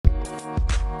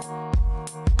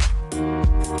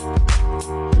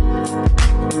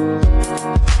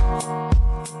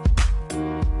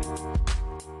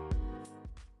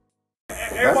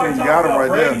got him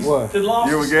right there. What? You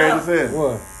hear what Gary just said?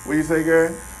 What You say,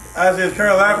 Gary? I said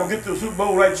Carolina gonna get to the Super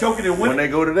Bowl like choking and When winning. they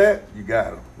go to that, you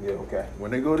got him. Yeah, okay.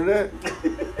 When they go to that,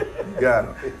 you got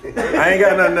him. I ain't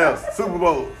got nothing else. Super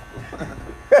Bowl.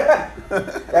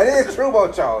 That is true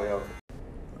about y'all, yo.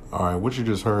 All right, what you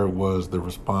just heard was the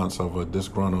response of a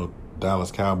disgruntled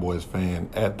Dallas Cowboys fan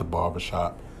at the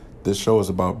barbershop. This show is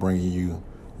about bringing you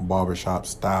barbershop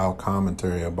style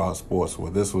commentary about sports.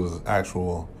 Well, this was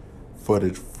actual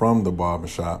footage from the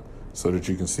barbershop so that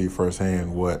you can see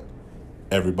firsthand what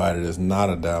everybody that's not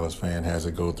a Dallas fan has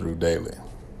to go through daily.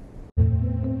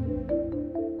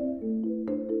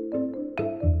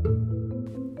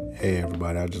 Hey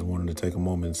everybody, I just wanted to take a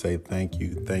moment and say thank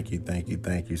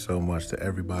you so much to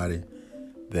everybody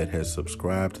that has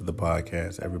subscribed to the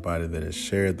podcast, everybody that has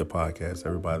shared the podcast,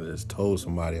 everybody that has told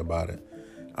somebody about it.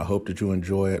 I hope that you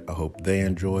enjoy it. I hope they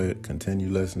enjoy it. Continue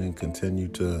listening. Continue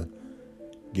to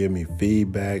give me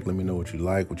feedback. Let me know what you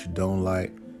like, what you don't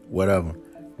like, whatever.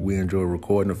 We enjoy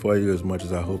recording it for you as much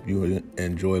as I hope you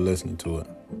enjoy listening to it.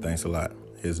 Thanks a lot.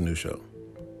 Here's a new show.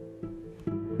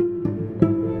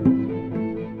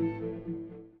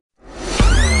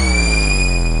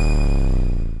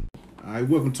 All right,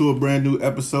 welcome to a brand new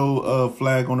episode of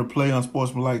Flag on the Play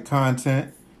Unsportsmanlike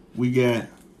Content. We got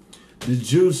The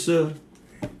Juicer,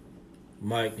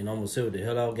 Mike, and I'm going to say what the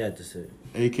hell I got to say.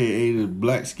 a.k.a. the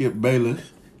Black Skip Bayless.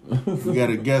 We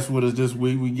got a guest with us this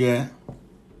week. We got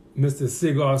Mr.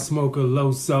 Cigar Smoker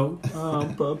Loso.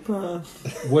 Papa.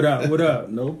 What up?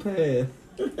 No pass.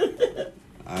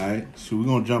 All right, so we're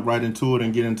going to jump right into it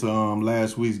and get into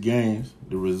last week's games,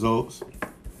 the results.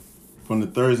 From the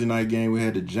Thursday night game, we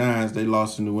had the Giants. They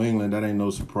lost to New England. That ain't no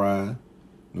surprise.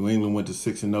 New England went to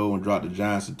 6-0 and dropped the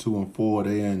Giants to 2-4.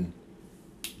 They in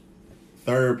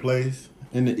third place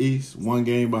in the East, one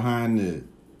game behind the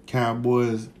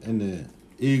Cowboys and the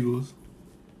Eagles.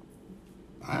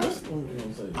 I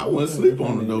wouldn't sleep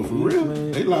on it, though, for real.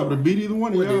 They liable to beat either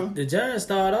one of y'all. The Giants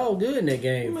started off good in that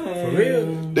game. Man. For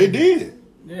real. They did.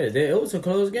 Yeah, it was a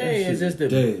close game. It's just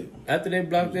after they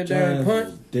blocked that damn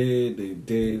punt,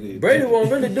 Dead. Brady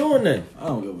wasn't really doing nothing. I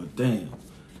don't give a damn.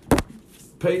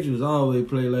 Patriots always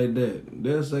play like that.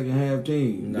 They're a second half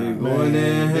team. They go in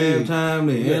there in halftime,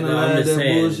 they analyze that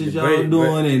bullshit y'all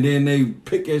doing, and then they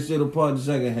pick that shit apart the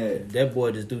second half. That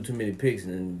boy just threw too many picks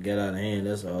and got out of hand.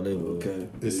 That's all it was. Okay.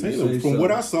 It seems, from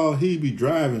what I saw, he be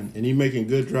driving and he making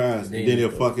good drives, and then he'll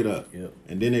fuck it up. Yep.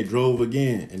 And then they drove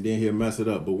again, and then he'll mess it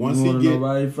up. But once You he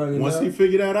wanna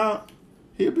figure that out,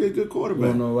 he'll be a good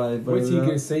quarterback. Wait till he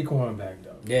get Saquon back, though.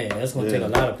 Yeah, that's going to take a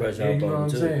lot of pressure Yeah, off you know of what him, I'm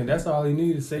too. saying? That's all he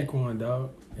needs is Saquon,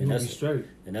 dog. He gonna be straight.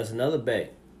 And that's another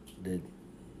back that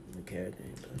the character.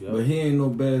 But he ain't no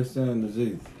bad Sanders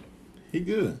either. He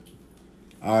good.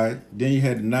 All right. Then you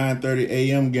had the 9:30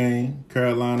 a.m. game,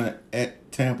 Carolina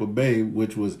at Tampa Bay,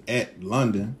 which was at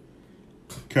London.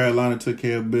 Carolina took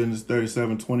care of business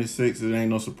 37-26. It ain't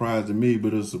no surprise to me,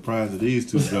 but it was a surprise to these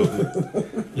two jokers.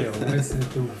 Yo, Winston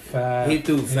threw 5. He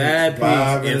threw 5 picks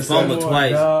and fumbled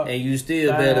twice, and you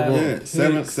still better win.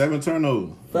 Yeah, seven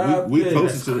turnovers. We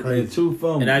closer to the 2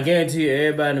 fumbles. And I guarantee you,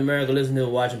 everybody in America listening to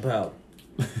watching Power.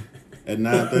 at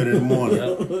 9:30 in the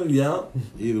morning. Yep.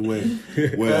 Either way.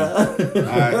 Well,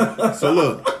 all right. So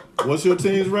look, what's your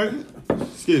team's record?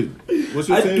 Excuse me. What's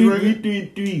your team's record?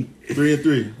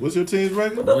 3-3. What's your team's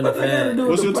record? 1-5.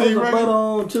 What's your team record?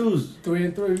 On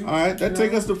Tuesday. 3-3. All right, that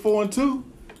take us to 4-2.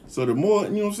 So the more,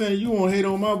 you know what I'm saying, you won't hate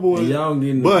on my boys. Y'all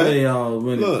getting the playoffs,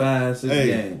 winning 5-6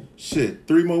 games. Shit,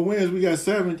 3 more wins, we got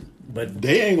 7. But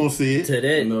they ain't gonna see it. To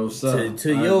that, no, sir.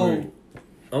 To your, I'm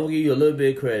gonna give you a little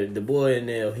bit of credit. The boy in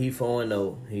there, he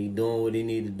 4-0. He doing what he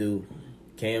need to do.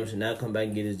 Cam should not come back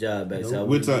and get his job back. So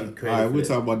we'll talk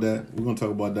about that. We're gonna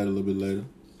talk about that a little bit later.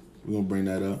 We're gonna bring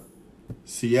that up.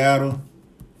 Seattle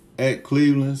at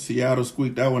Cleveland. Seattle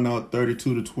squeaked that one out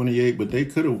 32-28, but they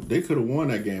could have won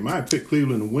that game. I picked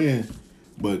Cleveland to win,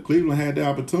 but Cleveland had the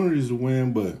opportunities to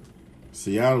win, but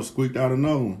Seattle squeaked out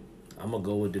another one. I'm gonna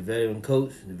go with the veteran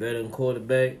coach, the veteran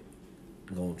quarterback.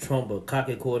 I'm gonna trump a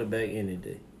cocky quarterback any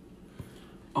day.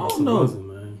 I don't know,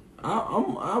 man.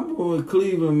 I'm with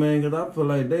Cleveland, man, because I feel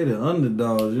like they the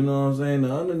underdogs. You know what I'm saying?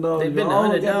 The underdogs. They've been the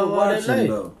underdog all that night.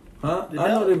 Huh? I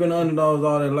know they've been underdogs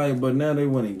all that life, but now they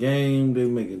winning games, they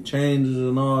making changes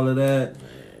and all of that.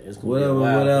 Man,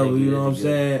 whatever. You know what I'm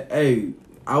saying? Hey,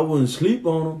 I wouldn't sleep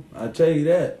on them. I tell you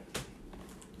that.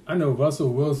 I know Russell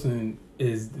Wilson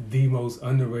is the most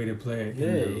underrated player in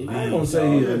the league. I ain't gonna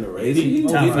say he's underrated.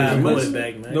 He's top 5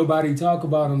 quarterback, man. Nobody talk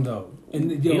about him though.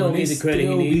 And you don't need the credit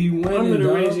he needs. How many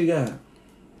rings he got?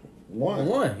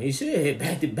 One. He should hit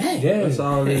back to back. Yeah, that's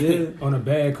all it is. On a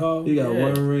bad call. He got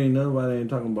 1 ring. Nobody ain't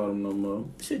talking about him no more.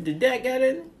 Shit, did Dak got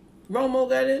it? Romo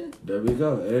got in. There we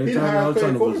go. Every He the time I was highest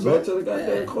trying to paid resort to the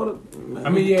goddamn quarter. I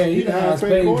mean, yeah, he's the highest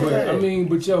paid, but quarterback.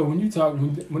 but yo,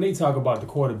 when they talk about the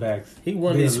quarterbacks, He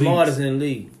one of the smartest in the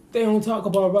league. they don't talk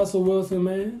about Russell Wilson,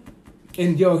 man.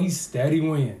 And yo, he's steady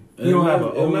winning. He don't have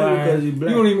an O-line. because You he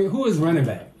black. don't even. Who is running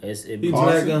back? He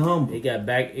black and humble. He got a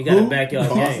backyard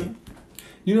game.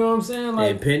 You know what I'm saying?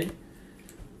 Like, And Penny.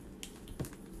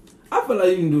 I feel like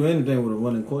you can do anything with a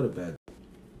running quarterback.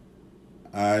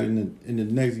 All right, in the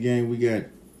next game we got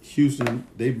Houston.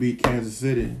 They beat Kansas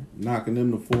City, knocking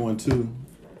them to 4-2.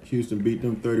 Houston beat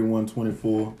them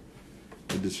 31-24.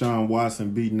 And Deshaun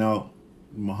Watson beating out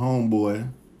my homeboy.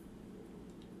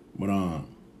 But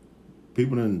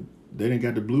people they didn't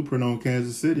got the blueprint on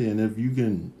Kansas City, and if you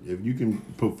can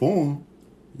perform,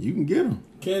 you can get them.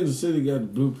 Kansas City got the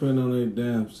blueprint on their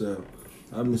damn self.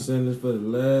 I've been saying this for the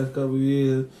last couple of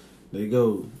years. They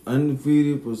go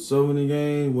undefeated for so many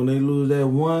games. When they lose that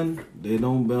one, they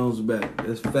don't bounce back.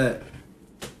 That's fact.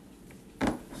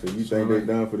 So you think they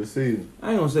done for the season?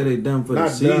 I ain't gonna say they done for the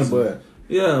Not season. done, but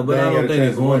yeah, but they I ain't don't got a think they're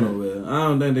chance to going win it. nowhere. I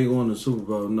don't think they're going to Super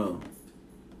Bowl. No.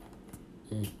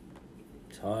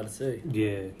 It's hard to say.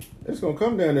 yeah, it's gonna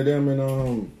come down to them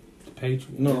and Patriots.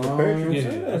 No, I don't Patriots?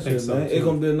 say Yeah, I that think shit, so, man. too. It's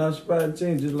gonna be another surprise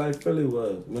team, just like Philly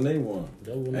was when they won.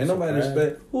 That wouldn't Ain't nobody surprise.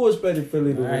 expect. Who expected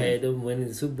Philly to I win? had them winning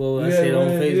the Super Bowl. I Yeah, said on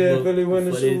man, Facebook. yeah, Philly win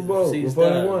the before Super Bowl season before they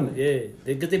started. won it. Yeah,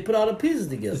 because they put all the pieces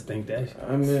together. Just think that.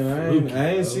 I mean,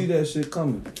 I ain't see that shit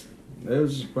coming. That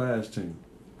was a surprise team.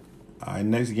 all right,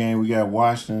 next game we got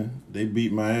Washington. They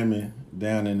beat Miami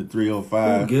down in the Who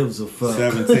 305. gives a fuck?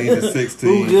 17-16.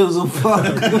 Who gives a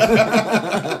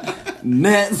fuck?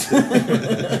 Nets.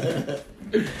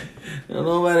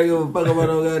 Nobody give a fuck about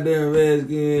no goddamn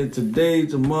Redskins today,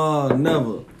 tomorrow, never.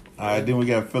 All right, then we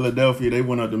got Philadelphia. They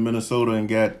went up to Minnesota and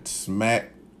got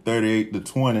smacked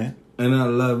 38-20. And I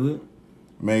love it.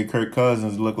 Made Kirk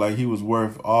Cousins look like he was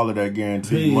worth all of that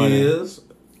guaranteed He money is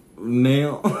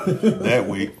now. that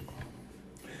week.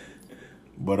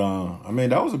 But I mean,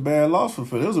 that was a bad loss for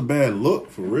Philly. It was a bad look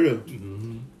for real.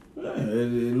 Yeah,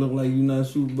 it looked like you not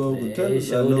Super Bowl It contenders.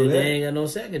 I showed know that that. they ain't got no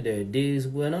secondary. Diggs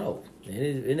went off.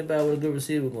 Anybody with a good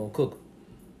receiver gonna cook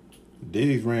him.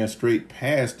 Diggs ran straight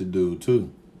past the dude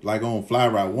too, like on fly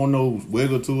route. Won't no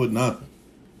wiggle to it, nothing.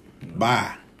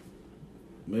 Bye.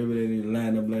 Maybe they need to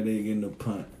line up like they getting the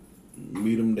punt.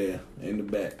 Meet them there in the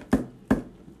back.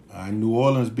 New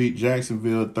Orleans beat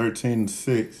Jacksonville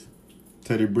 13-6.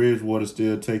 Teddy Bridgewater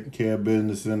still taking care of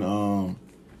business in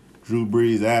Drew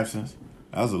Brees' absence.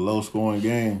 That was a low-scoring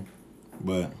game,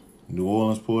 but New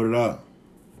Orleans pulled it out.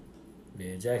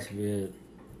 Yeah, Jacksonville.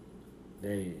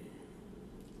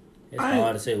 It's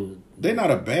hard to say. They're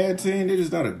not a bad team. They're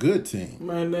just not a good team.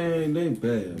 Man, they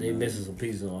bad. They man. missing some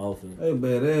pieces on offense. They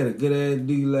bad. They had a good ass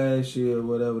D last year, or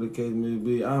whatever the case may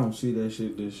be. I don't see that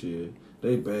shit this year.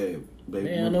 They bad. They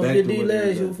Man, I went know back good to D what they last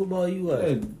was year at. football you watch.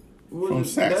 Hey, what From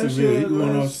is- last Saxonville. year, He going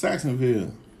on last-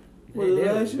 Saxonville. Was it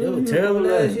last year? They were Year terrible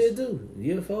before last year too.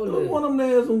 Year before One last. of them they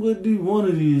had some good D one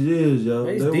of these years, yo.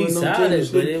 They There D wasn't no solid, tennis.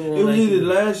 but it It wasn't was like either the-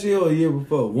 last year or year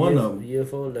before. One of them. Year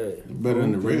before last. Better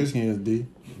than the Redskins, D.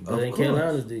 But in course.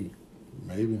 Carolina's D.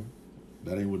 Maybe.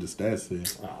 That ain't what the stats say.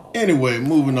 Oh. Anyway,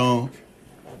 moving on.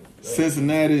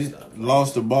 Cincinnati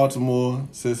lost to Baltimore.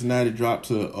 Cincinnati dropped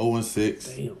to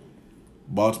 0-6. Damn.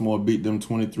 Baltimore beat them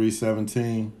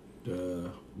 23-17.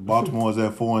 Baltimore's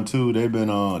at 4-2. They've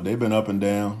been up and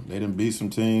down. They didn't beat some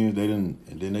teams. And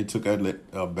then they took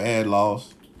a bad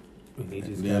loss. They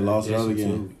just And then lost the other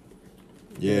game.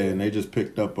 Yeah, and they just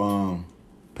picked up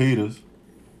Peters.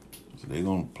 So they're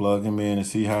gonna plug him in and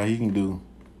see how he can do.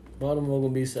 Baltimore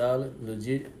gonna be solid,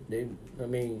 legit. They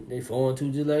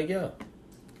 4-2 just like y'all.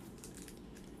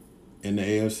 In the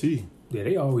AFC. Yeah,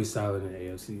 they always solid in the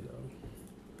AFC though.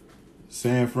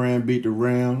 San Fran beat the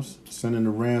Rams, sending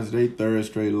the Rams their third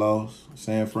straight loss.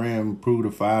 San Fran improved to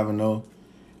 5-0.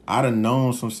 I done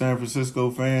known some San Francisco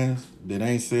fans that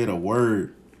ain't said a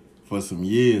word for some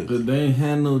years. But they ain't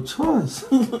had no choice.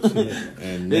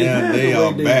 And They now had they to are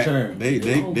wait their back. turn. They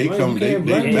Don't come blame they them.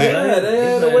 back. Yeah, they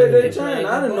had to They wait their playing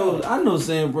turn. ball. I know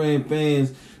San Fran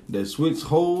fans that switched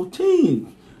whole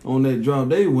team on that drop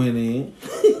they went in.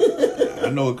 I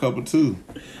know a couple too.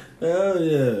 Hell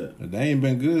yeah. They ain't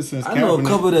been good since I know a Kaepernick.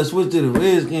 couple that switched to the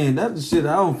Redskins. That's the shit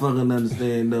I don't fucking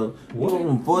understand though. What?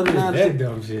 From 49 That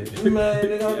dumb shit. Man,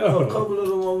 they got Yo. a couple of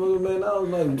them motherfuckers, man. I was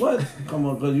like, what? Come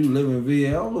on, cause you live in VA.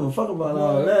 I don't give a fuck about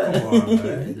all that. Come on,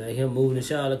 man. Like him moving to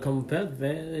Charlotte, coming Panther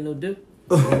fan, ain't no different.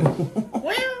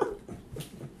 Well,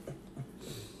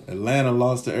 Atlanta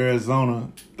lost to Arizona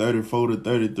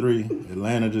 34-33.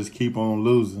 Atlanta just keep on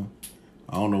losing.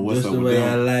 I don't know what's Just up the with way them.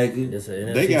 I like it. It's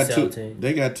an NFC South team.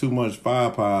 They got too much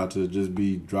firepower to just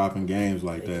be dropping games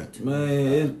like that.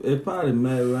 Man, it's probably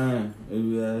Matt Ryan, if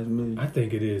you ask me. I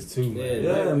think it is too, man.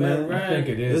 Yeah, man. I think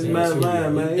it is. It's Matt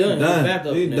Ryan, man.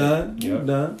 He's done. He's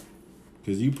done.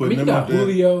 Cause you I putting mean, you them up got there.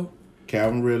 Julio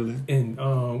Calvin Ridley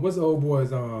and what's the old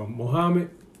boy's Muhammad.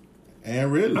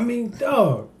 and Ridley. I mean,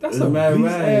 dog, that's It's a Matt beast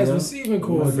Ryan, ass yo. receiving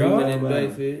core, Freeman dog. and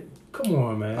Backfield. Come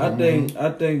on, man.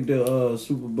 I think the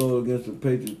Super Bowl against the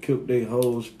Patriots killed their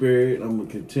whole spirit. I'm gonna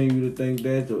continue to think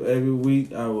that. So every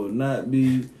week I will not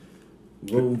be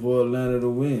voting for Atlanta to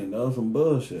win. That was some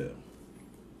bullshit.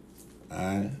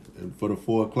 Alright. For the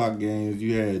 4:00 games,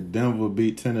 you had Denver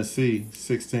beat Tennessee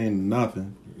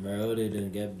 16-0. Mariota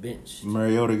done got benched.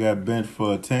 Mariota got benched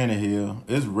for Tannehill.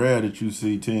 It's rare that you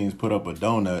see teams put up a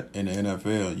donut in the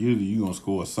NFL. Usually you gonna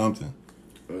score something.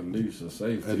 At least a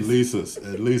safety. At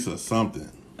least a something.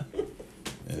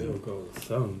 It'll go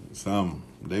something. Something.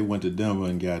 They went to Denver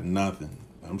and got nothing.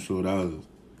 I'm sure that was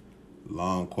a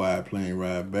long, quiet plane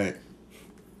ride back.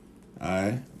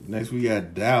 Alright. Next we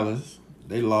got Dallas.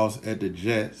 They lost at the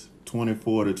Jets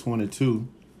 24-22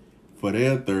 for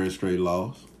their third straight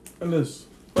loss. And listen,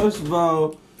 first of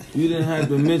all, you didn't have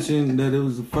to mention that it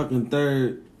was a fucking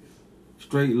third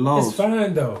straight loss. It's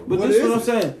fine though. But What this is what I'm it?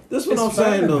 saying. This what It's I'm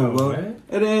saying fine though, though, bro. man.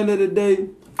 At the end of the day,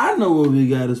 I know what we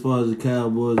got as far as the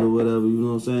Cowboys or whatever, you know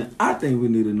what I'm saying? I think we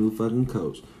need a new fucking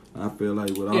coach. I feel like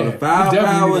with all Yeah, the we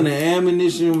firepower and definitely the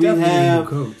ammunition we Definitely a new have,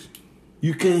 coach.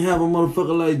 you can't have a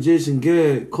motherfucker like Jason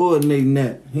Garrett coordinating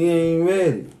that. He ain't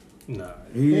ready. Nah.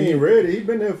 He ain't ready. He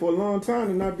been there for a long time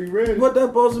to not be ready. What that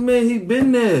supposed to mean? He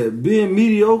been there, being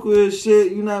mediocre as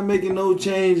shit. You not making no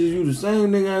changes. You the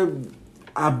same thing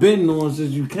I've been doing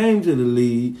since you came to the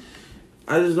league.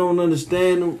 I just don't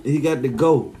understand him. He got to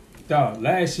go. Dog,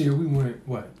 last year we went,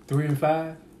 what,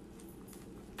 3-5?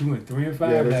 We went 3-5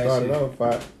 Yeah, they last started year.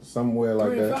 off somewhere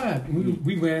like 3-5.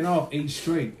 We ran off 8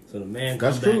 straight. So the man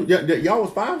That's come true. back. Yeah, y'all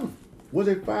was 5. Was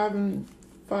it 5-5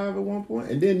 at one point?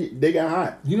 And then they got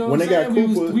hot. You know when what they I'm got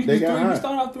saying? Cooper, We they got we hot.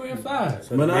 started off 3-5.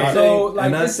 So But the I man- think- So like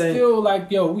and I it's think- still like,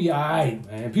 yo, we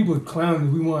alright, man. People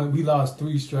clowning. We lost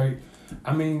 3 straight.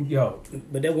 I mean, yo,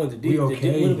 But that wasn't the We defense.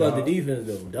 okay, What about dog. the defense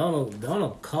though?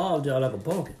 Donald carved y'all like a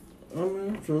pumpkin. I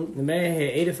mean, true. The man had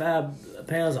 85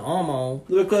 pounds of armor on.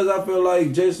 Because I feel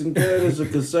like Jason Garrett is a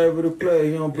conservative player.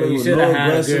 He don't play You with should no have had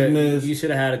a girl. aggressiveness. You should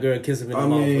have had a girl kiss him in the I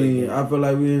mouth. mean, I feel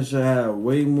like we should have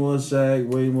way more sack,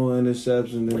 way more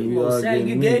interception than we are getting.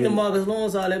 You gave the Marcus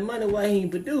Lawrence all that money. Why he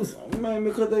ain't produce? Man,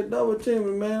 because they double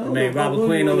teaming, man. Man, Robert Who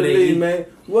Quinn you in over the there, league, man.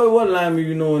 What lineman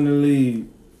you know in the league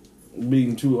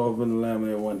beating 2 offensive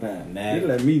linemen at one time? Nah. You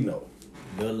let me know.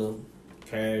 Miller,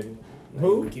 Carden.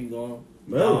 Who? Keep going.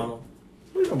 Miller. Donald.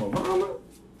 Who you talking about, Muhammad?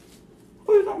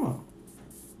 Who you talking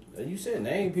about? You said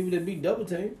name people that beat double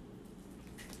team.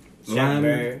 Lineman.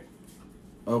 Shotberry.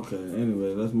 Okay,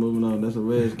 anyway, let's move on. That's a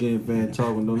Redskin fan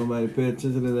talking. Don't nobody pay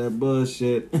attention to that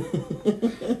bullshit.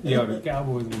 yo, the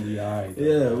Cowboys gonna be alright.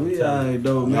 Yeah, we alright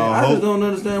though, man. Y'all I just hope. don't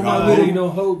understand Y'all why hope. we Ain't no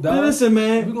hope, dog. Listen,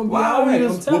 man. We gonna be why all we right.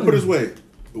 just I'm Well, put it telling this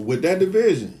way. With that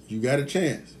division, you got a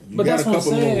chance. You But got that's a what I'm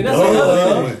couple saying. more. That's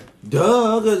another thing.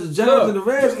 Duh, because the Giants and the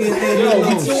Redskins ain't Yo, doing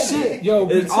we no took- shit. Yo,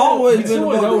 we It's took- always we been took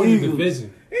about it over the the Eagles.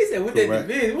 division. He said, "What that Correct.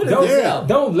 division? What Don't, is that?"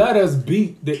 don't let us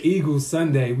beat the Eagles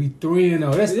Sunday. We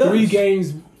 3-0. That's Yes. 3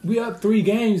 games. We up 3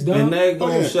 games, dog. And they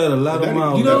gonna Oh, yeah. shut a lot of That'll-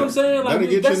 mouths. You know what I'm saying? Like That'll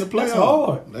get you that's, in the that's playoffs.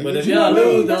 hard. That'll But get if you know y'all what I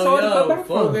mean? lose, That's though, all they come y'all back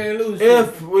 4 from. games lose.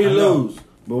 If we I know. lose.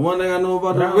 But one thing I know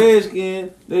about the Right.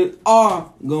 Redskins, they are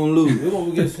gonna lose. we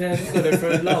won't get a chance to get that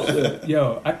first loss.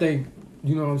 Yo, I think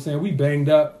you know what I'm saying. We banged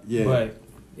up, Yeah. but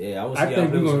Yeah, I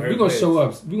think we're gonna show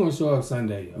up. We're gonna show up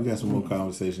Sunday. Yo. We got some more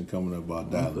conversation coming up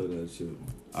about Dallas. Play that shit.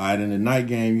 All right, in the night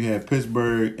game, you had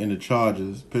Pittsburgh and the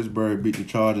Chargers. Pittsburgh beat the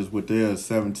Chargers with their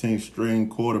 17th string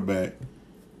quarterback,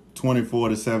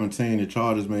 24-17. The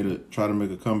Chargers try to make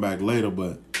a comeback later,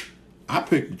 but I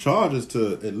picked the Chargers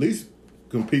to at least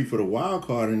compete for the wild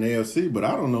card in the AFC, but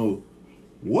I don't know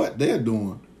what they're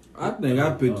doing. I think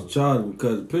I picked the Chargers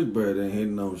because Pittsburgh ain't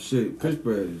hitting no shit.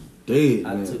 Pittsburgh is dead,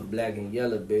 I man. took black and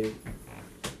yellow, baby.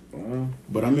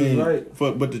 But I You mean, right.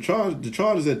 but the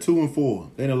Chargers at 2-4.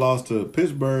 They done lost to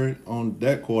Pittsburgh on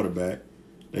that quarterback.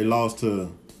 They lost to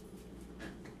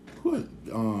what?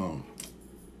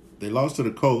 They lost to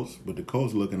the Colts, but the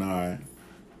Colts looking all right.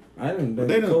 I didn't. But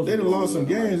think they done lost some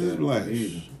games. It's like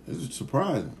either. it's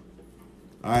surprising.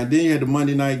 All right, then you had the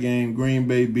Monday night game. Green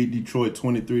Bay beat Detroit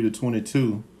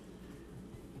 23-22.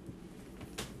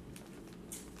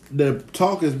 The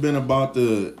talk has been about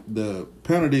the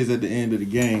penalties at the end of the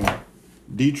game.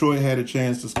 Detroit had a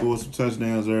chance to score some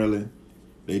touchdowns early.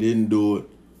 They didn't do it,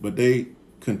 but they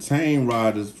contained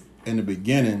Rodgers in the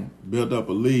beginning, built up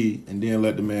a lead, and then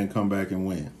let the man come back and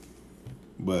win.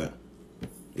 But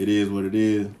it is what it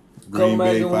is. Green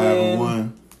Bay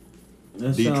 5-1.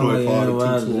 Detroit falling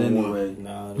 2-1. Anyway.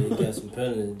 Nah, they got some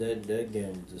penalties. That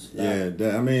game was just Yeah,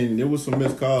 there was some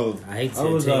missed calls. I hate I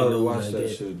was out to watch like that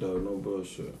shit though. No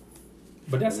bullshit.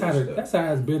 But that's how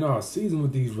it's been all season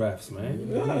with these refs, man.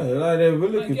 Yeah, like they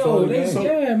really control the game.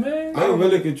 Yeah, man. They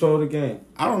really control the game.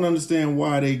 I don't understand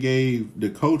why they gave the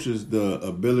coaches the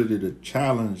ability to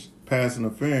challenge pass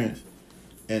interference,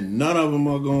 and none of them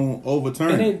are going to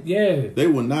overturn it. They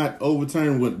will not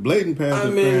overturn with blatant pass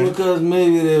interference. I mean, because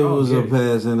maybe there was a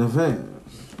pass interference.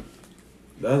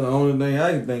 That's the only thing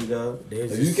I can think of.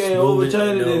 If you can't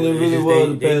overturn it, then it really was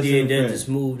a pass interference. They did that to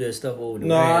smooth that stuff over the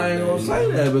No, I ain't going to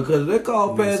say that because they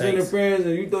call pass interference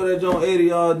and you throw that joint 80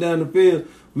 yards down the field.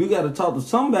 We got to talk to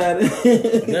somebody.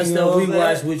 That stuff we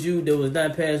watched with you, there was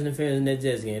not pass interference in that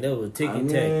Jets game. That was tick and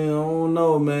tack. I don't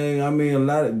know, man. I mean,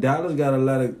 Dallas got a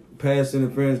lot of pass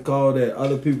interference call that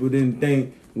other people didn't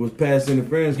think was pass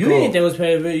interference. You didn't think it was pass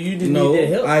interference. You didn't need that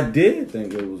help. I did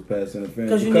think it was pass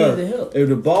interference because you needed the help. If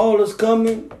the ball is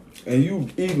coming and you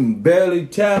even barely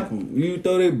tap them, you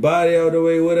throw their body out of the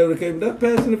way, whatever the case, that's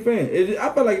pass interference.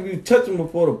 I feel like if you touch them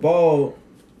before the ball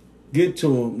get to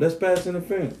them, that's pass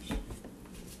interference.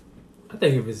 I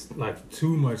think if it's like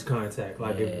too much contact,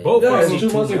 like if both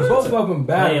of them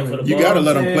battling, you gotta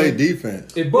let them play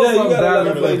defense. If both of them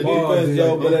gotta play defense,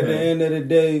 yo. But at the end of the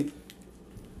day,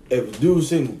 if dude's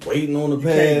sitting waiting on the pass,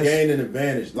 you can't gain an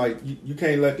advantage. Like you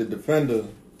can't let the defender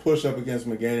push up against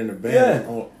him and gain an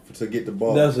advantage to get the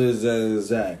ball. That's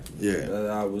exact. Yeah,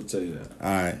 I would tell you that.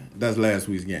 All right, that's last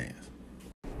week's games.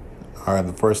 All right,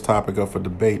 the first topic up for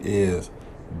debate is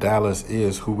Dallas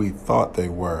is who we thought they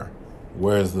were.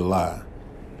 Where's the lie?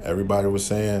 Everybody was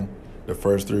saying the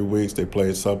first 3 weeks they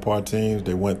played subpar teams.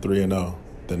 They went 3-0.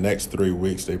 The next 3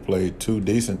 weeks they played 2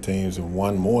 decent teams and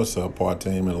 1 more subpar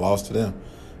team and lost to them.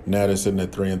 Now they're sitting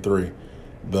at 3-3.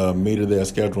 The meat of their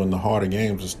schedule and the harder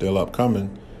games are still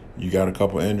upcoming. You got a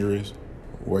couple injuries.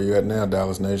 Where you at now,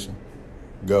 Dallas Nation?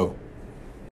 Go.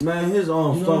 Man, his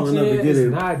arm strong enough to get a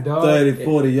 30,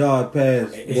 40-yard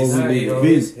pass.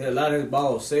 A lot of his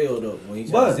balls sailed up when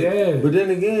he but then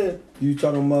again, you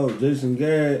talking about Jason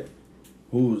Garrett,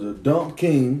 who was a dump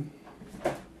king,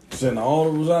 sending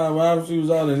all the wide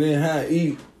receivers out, and then had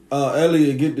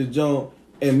Elliott get the jump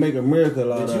and make a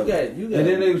miracle out of it. And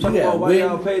then they was talking about why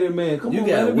y'all pay that man. Come on,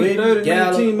 man, it be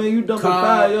 30-19, man. You dumping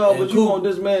 5 yards, but you want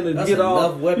this man to get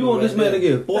off. You want this man to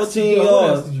get 14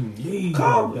 yards.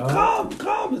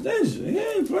 Cobb is injured. He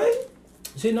ain't played.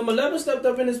 See, number 11 stepped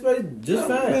up in this play just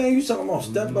fine. Man, you talking about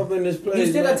step up in this play. You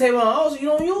still got Tavon also. You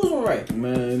don't use him right.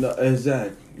 Man, no,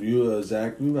 exactly. You're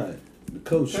exactly right. The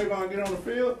coach. Tavon get on the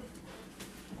field?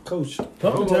 Coach.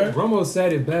 Romo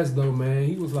said it best, though, man.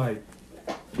 He was like,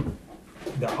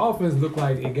 the offense looked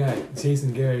like it got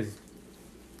Jason Garrett's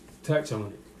touch on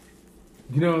it.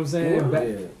 You know what I'm saying?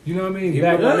 You know what I mean?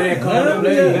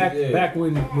 Back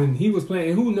when he was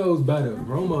playing, who knows better?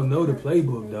 Romo know the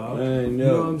playbook, dog. Man, you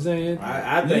know what I'm saying?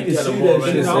 I think you can see that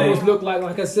shit. It almost looked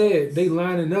like I said, they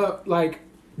lining up like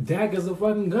Dak is a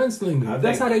fucking gunslinger.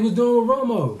 That's how they was doing with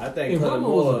Romo. I think if Romo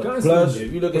was a gunslinger.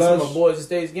 If you look at some of Boise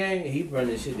State's game, he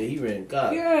running shit that he ran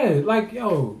God. Yeah, like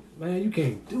yo, man, you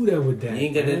can't do that with Dak. He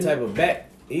ain't got that type of back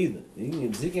either.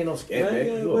 Zeke ain't no scat back.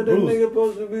 But that nigga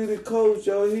supposed to be the coach,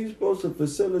 yo. He's supposed to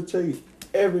facilitate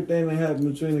everything that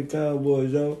happens between the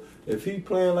Cowboys, yo. If he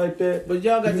playing like that, but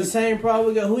y'all got the same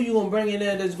problem. Who you gonna bring in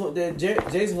there? That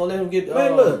Jason gonna let him get?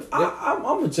 Man, look, I'm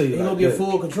gonna tell you, he gonna get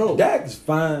full control. Dak's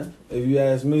fine, if you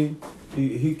ask me.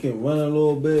 He can run a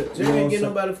little bit. Jay ain't get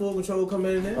nobody full control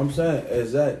coming in there. I'm saying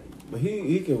exactly. But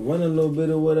he can run a little bit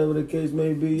or whatever the case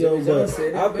may be, yo. But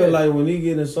I feel like when he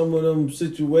get in some of them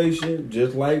situations,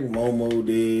 just like Momo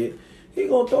did, he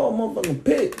gonna throw a motherfucking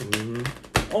pick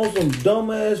on some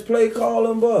dumbass play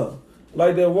calling, bro.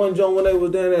 Like that one joint when they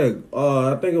was down there,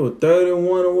 I think it was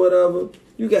 31 or whatever.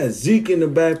 You got Zeke in the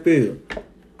backfield.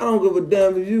 I don't give a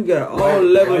damn if you got all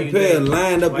 11 pairs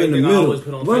lined up in the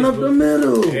middle. Run up the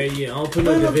middle. Yeah, I don't put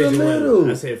no division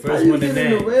one. I said first one to 9.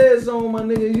 In the red zone, my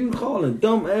nigga, you calling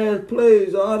dumb ass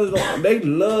plays. They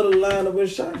love to line up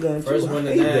with shotgun. First one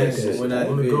to 9.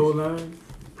 On the goal line.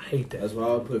 I hate that. That's why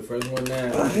I would put first 1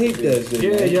 9. I hate that shit.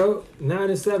 Yeah, man. yo,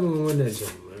 9-7 will win that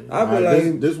shit, man. I feel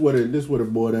like this what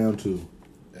it boiled down to.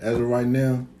 As of right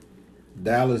now,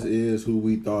 Dallas is who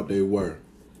we thought they were.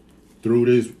 Through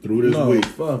this week.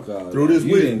 Fuck all through this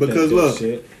week. Because look,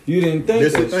 shit. You didn't think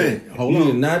this that the thing. shit. Hold on. You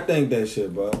did not think that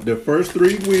shit, bro. The first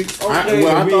 3 weeks, okay,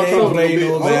 I thought so what you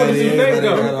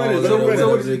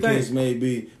the case may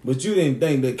be, but you didn't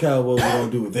think that Cowboys were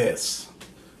gonna do this.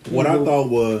 what I thought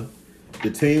was the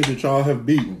teams that y'all have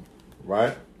beaten,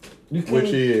 right? Which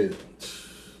is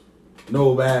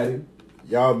nobody.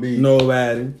 Y'all beat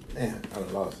nobody. Man, I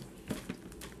done lost it.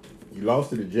 You lost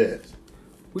to the Jets.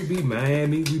 We beat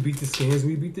Miami. We beat the Skins.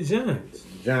 We beat the Giants.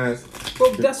 Giants.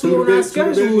 But that's who on our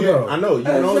schedule, though. I know. You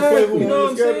can only play who on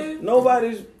your schedule.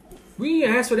 Nobody's. We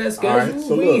ain't asked for that schedule. Right,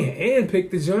 so we look. ain't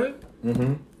handpicked the joint.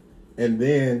 Mm-hmm. And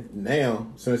then now,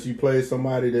 since you played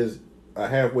somebody that's a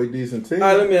halfway decent team, All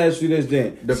right, let me ask you this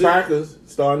then. the Packers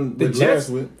starting The with Jets- last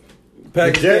week.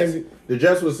 Packers The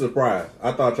Jets was surprised.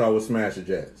 I thought y'all would smash the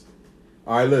Jets.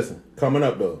 All right, listen. Coming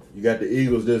up though, you got the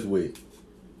Eagles this week.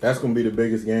 That's gonna be the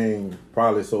biggest game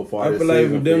probably so far I this feel like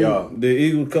season with for y'all. them, the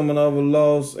Eagles coming off a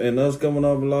loss and us coming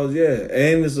off a loss, yeah.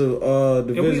 And it's a And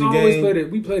we division always game. play the.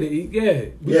 We play the. We Yeah, play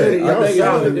the. I Eagles think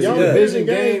solid. It's y'all a division division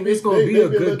game, game. It's gonna be a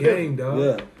little good game, different. dog.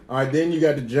 Yeah. All right, then you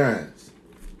got the Giants.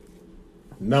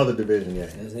 Another division game.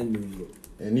 That's in New York.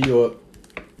 In New York,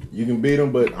 you can beat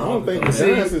them, but I don't think the See,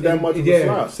 Giants is that much of a yeah,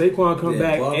 slouch. Saquon come Yeah,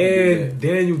 back Bob and can do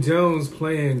Daniel Jones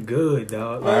playing good,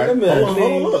 dog. All right, let me hold ask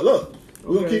on, look.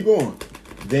 We'll Okay. keep going.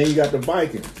 Then you got the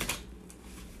Vikings.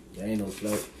 There ain't no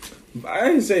slouch.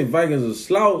 I ain't say Vikings are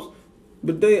slouch,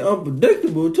 but they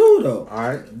unpredictable too, though. All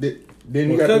right, then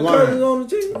you got Kirk the Cousins Lions. on the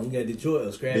team. You got Detroit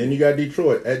or Scrappy. Then you got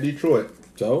Detroit at Detroit.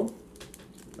 So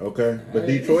Okay, but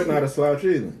Detroit not a slouch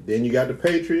either. Then you got the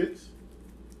Patriots.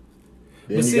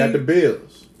 Then But you see- got the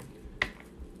Bills.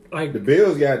 Like The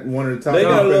Bills got one of the top. they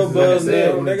got a little defenses in the buzz league,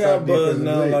 now. one They of the got top buzz defenses in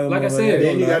the now. league. Like I said,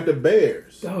 Then you got the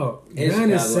Bears. dog, And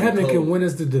 9-7 Chicago can Cubs. win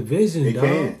us the division, It dog.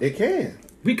 can. It can.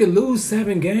 We could lose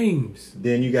 7 games.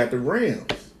 Then you got the Rams.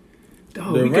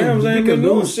 Dog, The we Rams ain't can gonna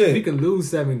do lose. shit. We can lose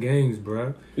 7 games,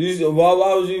 bro.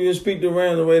 why would you even speak the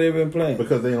Rams the way they've been playing?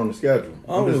 Because they on the schedule.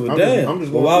 I don't give a I'm damn.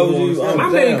 just But going why through would on you- the schedule. My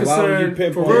Damn, main why would you concern,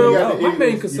 pick for on Then you real, got the my main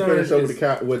Eagles. concern You finish over is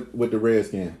the with the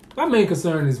Redskins. my main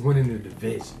concern is winning the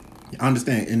division. I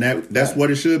understand, and that's what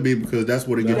it should be because that's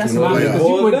what it gets That's you in the what I mean. playoffs. Because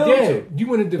you win, Boils down yeah, to. you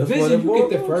win a That's what division, it you boils get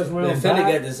the down first to. round. They finna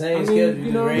bye. got the same I mean, schedule.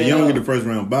 you know, But you don't get the first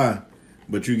round bye,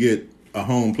 but you get a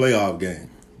home playoff game.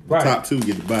 The Right. top 2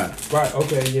 get the bye. right?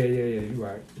 Okay, yeah. You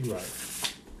right.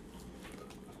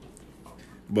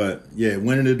 But yeah,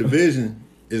 winning the division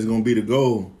is going to be the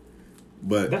goal.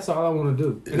 But That's all I want to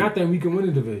do, and I think we can win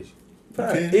the division.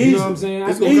 Okay. You know what I'm saying?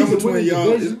 it's I going think to we come can win between the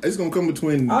y'all. division. It's going to come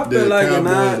between I the feel like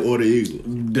Cowboys or the Eagles.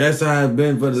 That's how it's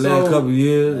been for the last So- couple of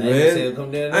years. I ain't gonna say it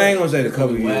come down I ain't gonna say the it's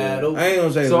couple gonna of be years. wide open. I ain't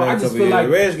gonna say the So I last just couple feel of years.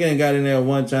 like- Redskins got in there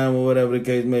one time or whatever the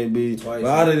case may be. Twice. But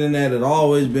other than that, it's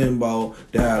always been about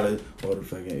Dallas or the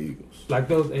fucking Eagles. Like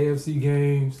those AFC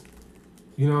games,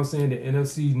 you know what I'm saying? The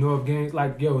NFC North games,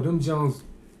 like yo, them Jones,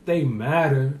 they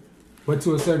matter, but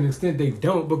to a certain extent they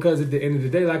don't because at the end of the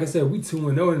day, like I said, we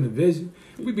 2-0 in the division.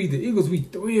 We beat the Eagles, we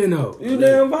 3-0. You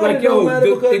damn right. Like It don't yo,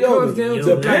 matter because it comes down yo, to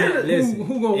the Panthers- like,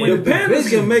 who gonna win The the Panthers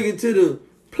division? can make it to the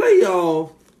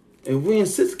playoff and win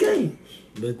 6 games.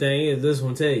 But the thing is, this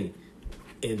one tell you,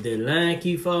 if the line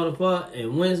keep falling apart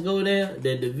and wins go down,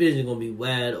 that division gonna be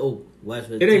wide open. Watch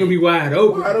for It ain't gonna be wide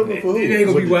open. Wide open for who? It ain't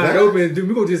gonna With be the wide Giants? open. Dude,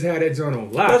 we gonna just have that joint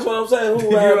on lock. That's what I'm saying. Who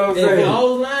You know what I'm ride? saying? If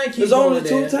y'all line keep There's going only 2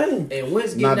 down, teams. and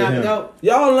Wentz get Not to knocked him. out,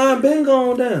 Y'all line been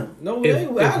going down. no, If- they- if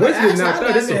I- Wentz I- get I- knocked I-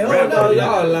 out, it's a I- wrap. hold on,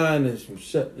 Y'all line is some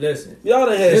shit. Listen, Y'all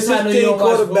done had this how I know you 16 don't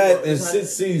watch quarterbacks football. in This 6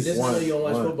 seasons. This how you don't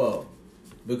watch One. football.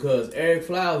 Because Eric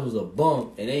Flowers was a bum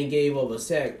and they ain't gave up a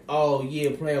sack all year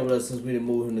playing with us since we done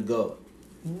moved him to guard.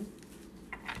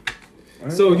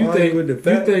 So you think with the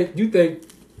fact? you think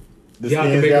The y'all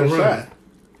can Skins make got a a run? shot.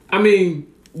 I mean,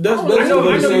 That's I know- I know, what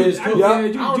I I'm know, saying. you,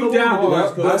 Y'all- you down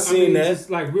know, but I seen mean, that. just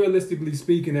like realistically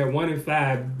speaking, at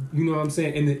 1-5, you know what I'm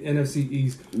saying, in the NFC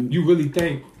East, you really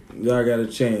think Y'all got a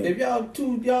chance. If y'all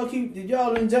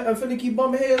finna keep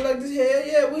bumping heads like this, hell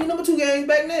yeah, we number 2 games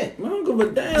back then. I don't give a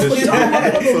damn. The But short- y'all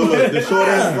motherfuckers so look, win. the short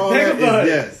answer to all Think that about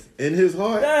is it. yes. In his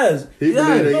heart, Yes. he yes.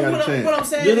 believes they But got a what chance. I'm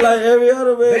saying, Just like every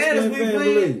other bad as Redskins we fan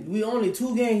playing, believe. we only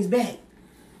 2 games back.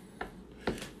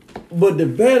 But the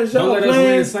baddest Don't y'all let us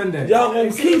playing, win Sunday. y'all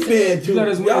gonna keep being You let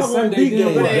us win Y'all gonna Sunday, beat then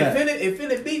games what? But back. if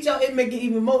Philip beat y'all, it make it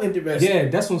even more interesting. yeah,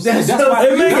 that's what I'm saying. That's That's what why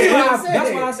it make it- that's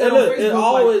why I said And on look, it's Facebook,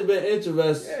 always been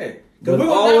interesting. Yeah. But we it's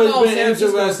gonna always knock off been San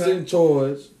Francisco, interesting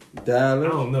towards Dallas I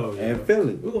don't know, and yo.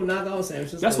 Philly. We're gonna knock out San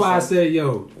Francisco. That's why I son. said,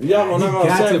 yo, Y'all gonna knock you out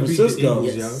got San to beat the Francisco.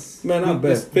 Eagles, Yes. Man, I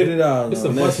bet It's- $50 it's a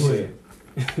on that must shit.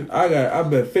 win. I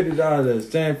bet $50 that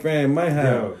San Fran might have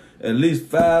Yo. at least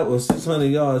 500 or 600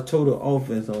 yards total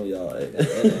offense on y'all.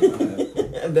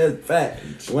 That's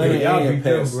fact. When Yo, y'all ain't beat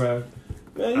them, pass. bro.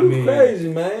 Man, I you mean- crazy,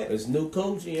 man. It's new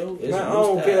coaching, yo. It's Man, I new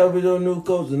don't style. care if it's your new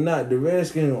coach or not. The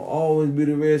Redskins will always be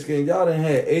the Redskins. Y'all done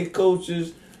had 8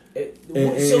 coaches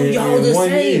So y'all the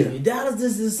same. Dallas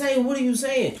is the same. What are you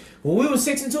saying? When we were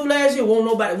 6-2 last year, won't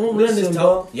none of this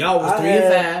talk. Y'all was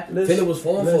 3-5. Philly was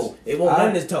 4-4. It won't none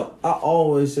of this talk. I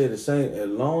always say the same. As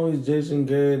long as Jason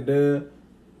Garrett there,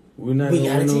 we got a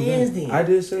chance then. I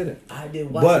did say that. I did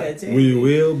watch but that chance. we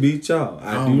will beat y'all.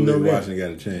 I do know Washington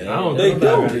got a chance. I don't They think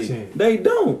got a don't. chance. They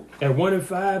don't. At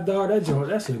 1-5, dog, that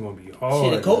shit gonna be hard.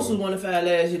 Shit, the Colts was 1-5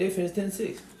 last year. They finished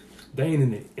 10-6. They ain't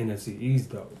in the NFC East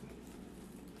though.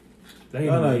 They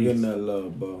ain't I'm in the not East. getting that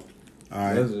love, bro. All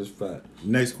right. That's just fact.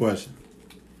 Next question.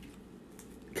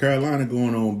 Carolina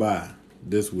going on bye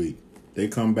this week. They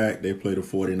come back. They play the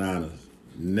 49ers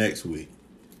next week.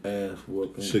 Ass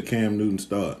whooping. Should Cam Newton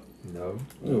start? No.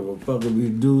 Fuck if he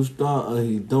do start or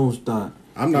he don't start.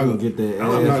 I'm not gonna get that.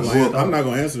 I'm not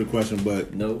gonna answer the question,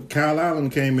 but No. Kyle Allen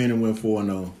came in and went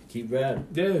 4-0. Keep riding.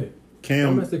 Yeah.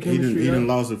 Cam, That's the he chemistry, done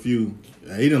huh? lost a few.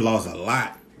 He done lost a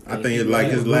lot. I think it's Yeah, like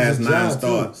his last his 9 job,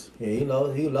 starts. Yeah, he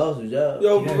lost his job.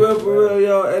 Yo, Yeah, for real,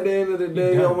 y'all, at the end of the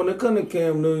day, Yeah. yo, when it comes to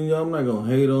Cam Newton, y'all, I'm not going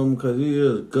to hate him because he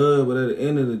is good, but at the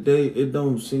end of the day, it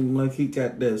don't seem like he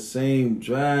got that same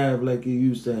drive like he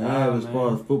used to have as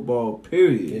far as football,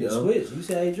 period, Get it yo. switched. You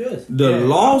see how he dressed. The Yeah, I don't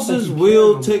losses think he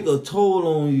will can. take a toll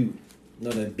on you.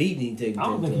 No, the beating take. I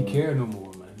don't think he cared no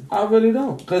more, man. I really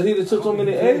don't, because he done took so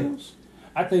many L's.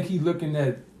 I think he looking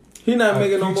at He not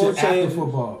making no more future after change.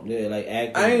 football. Yeah, like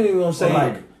acting. I ain't even going to say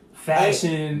Like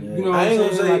fashion, I you know what I I'm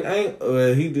ain't gonna saying? say.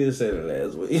 Well, he did say that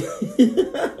last week.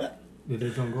 That they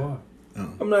gonna go out.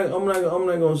 I'm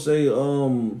not gonna say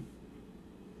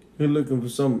he looking for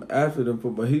something after the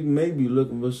football. He may be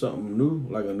looking for something new,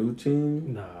 like a new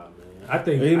team. Nah, man. I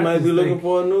think He might just be looking think-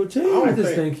 for a new team. I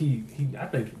just think he I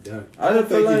think he done. I don't just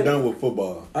feel think like he's done with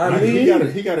football. I Like,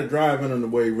 mean- he got to drive in the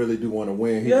way he really do want to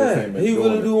win. He just yeah, ain't been he doing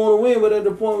really it. do want to win, but at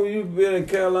the point where you've been in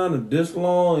Carolina this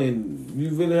long and you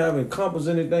really haven't accomplished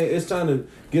anything, it's time to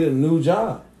get a new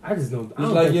job. I just don't. I It's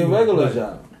don't like think your he wanna regular play.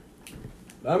 job.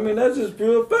 I mean, that's just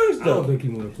pure facts, I though. don't think he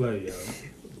want to play, yo.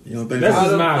 You don't think That's so?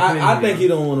 just my opinion, I think man. he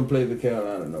don't want to play for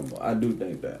Carolina no more. I do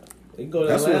think that. He go to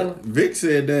That's Atlanta. what Vic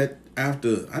said that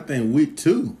after, I think, week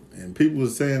 2. And people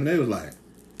was saying, they was like,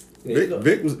 Yeah, he go-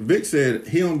 Vic said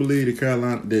he don't believe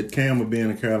that Cam will be in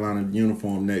a Carolina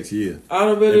uniform next year. I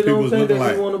don't really And people don't was think that looking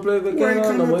he like, want to play for where he Carolina.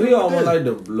 coming But through he with almost this? like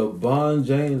the LeBron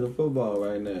James of football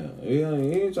right now. He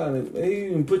ain't trying to. He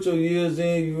even put your years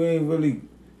in. You ain't really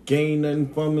gained nothing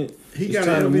from it. He It's got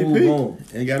time an to move MVP on.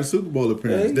 and got a Super Bowl Yeah,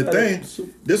 appearance. he The got thing, a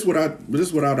Super- this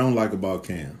is what I don't like about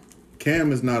Cam.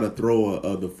 Cam is not a thrower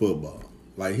of the football.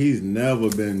 Like, he's never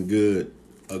been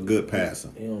a good passer,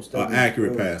 He don't step an in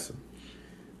accurate the field. passer.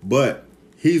 But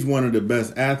he's one of the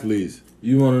best athletes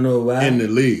You want to know why? in the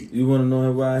league. You want to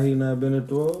know why he not been a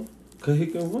thrower? Cause he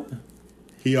can run.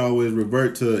 He always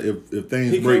revert to if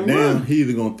things He break can down, run. he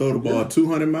either gonna throw the ball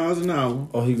 200 miles an hour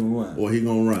Or he can run. or he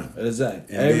gonna run.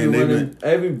 Exactly. And then they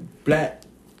Every black,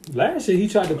 Last year he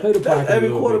tried to play the pocket. every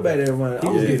a little quarterback bit. that run. He I was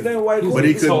don't getting- think white he was But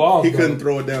he quarterback. couldn't so off, he though. couldn't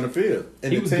throw it down the field.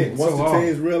 And He the was team, getting once so the off.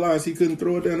 teams realized he couldn't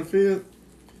throw it down the field,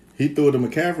 he threw it to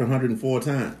McCaffrey 104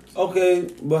 times. Okay,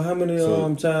 but how many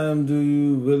So- times do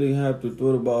you really have to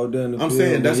throw the ball down the I'm field?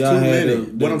 saying that's too Y'all had many.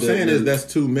 the- What I'm the- saying the- is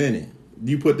that's too many.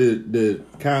 You put the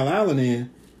Kyle Allen in,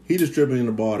 he distributing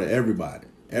the ball to everybody.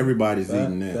 Everybody's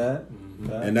eating that. Fact.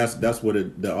 And that's what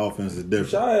the offense is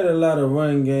different. Y'all had a lot of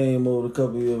run game over the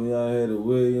couple of years. Y'all had the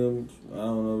Williams. I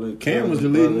don't know. They Cam was the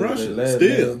brothers, leading they rusher. last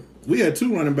Still. name. We had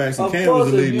 2 running backs and Of Cam was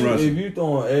course, the leading if rusher. you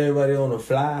throwing everybody on the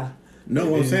fly. No,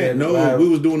 and I'm then saying, that no, drive- we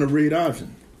was doing the read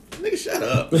option. Nigga, shut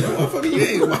up. Motherfucker, you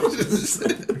ain't watching this.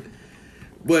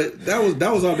 But that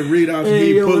was off the read option. Hey,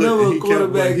 He yo, pulled whenever it. a He kept,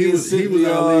 quarterback but he gets was 60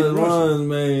 our yards leading rusher. runs,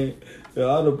 man, the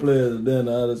other players are down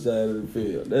the other side of the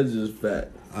field. That's just fact.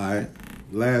 All right.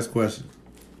 Last question.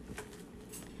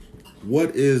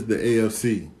 What is the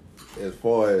AFC as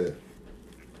far as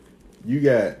you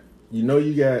got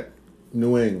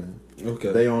New England.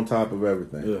 Okay. They on top of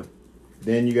everything. Yeah.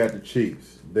 Then you got the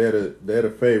Chiefs. They're the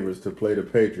favorites to play the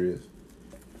Patriots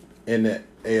in the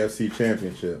AFC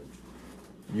Championship.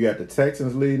 You got the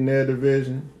Texans leading their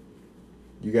division.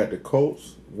 You got the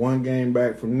Colts, 1 game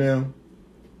back from them.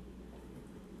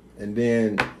 And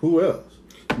then who else?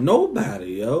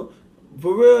 Nobody, yo.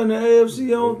 For real, in the AFC,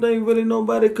 I don't think really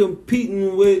nobody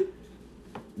competing with.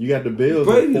 You got the Bills.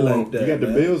 Brady at 4, like that, you got the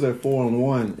man. Bills at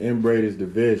 4-1 in Brady's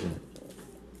division.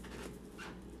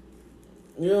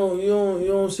 You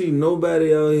don't see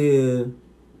nobody out here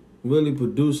really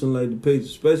producing like the Patriots,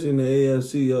 especially in the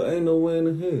AFC. Yo, ain't no way in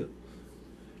the hell.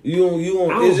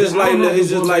 It's just like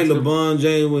LeBron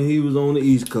James when he was on the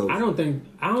East Coast. I don't think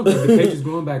the Patriots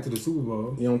going back to the Super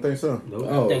Bowl. You don't think so? Nope.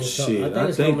 I think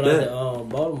it's coming out of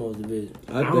Baltimore's division.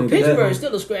 I think Pittsburgh's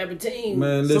still a scrappy team.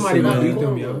 Man, listen, somebody man. gonna beat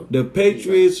them, yo. The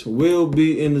Patriots will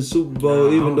be in the Super Bowl, Nah,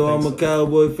 I even don't though I'm a think so.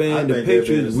 Cowboy fan. The think they'll be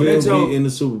Patriots in the will Super Bowl. be in the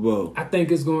Super Bowl. I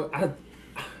think it's going. I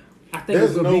think There's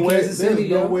it's gonna no be way. Kansas City. There's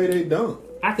no yo. way they don't.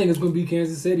 I think it's gonna be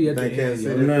Kansas City at the Think end. Kansas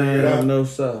yo. City? Figure it out. No,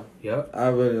 sir. Yep. I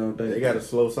really don't think They got to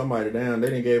slow somebody down. They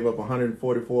didn't gave up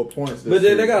 144 points. But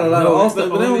they got a lot No, of it's the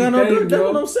offense, but they don't got no only thing, defense. That's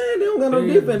yo. what I'm saying. They don't got no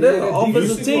They- defense. They're they- an offensive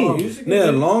Houston team. Houston Now, as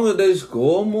can long as they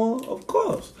score more, of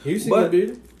course. Houston But- can beat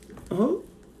it. Huh?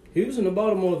 Houston and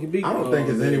Baltimore can beat. I don't think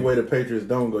there's any way the Patriots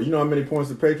don't go. You know how many points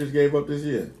the Patriots gave up this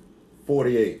year?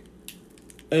 48.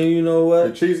 And you know The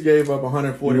what? Chiefs gave up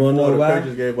 144. You wanna know The why?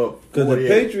 Patriots gave up Because the 48.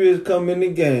 Patriots come in the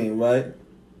game, right?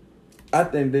 I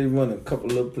think they run a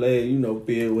couple of plays,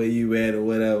 feel where you at or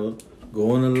whatever.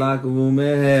 Go in the locker room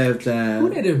at halftime. Who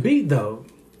they done beat though?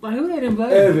 Like who they done play?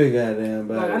 Every goddamn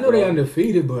body. Like I know they bro.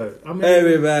 undefeated, but I mean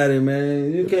Everybody, man.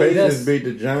 You The can't. Patriots that's- beat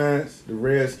the Giants, the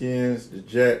Redskins, the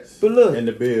Jets, But look- and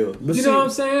the Bills. But you see, know what I'm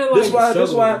saying? Like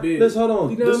This why. big. Let's hold on.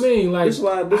 You know what I mean? Like This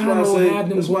why I don't I say. have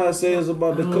them This why I say it's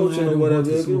about the I don't coaching have or them whatever. go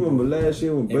to If you Super remember Bowl. last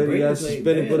year when Brady Brady got played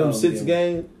suspended for bad them all 6 game.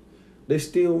 games, they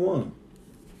still won.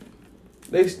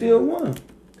 They still won.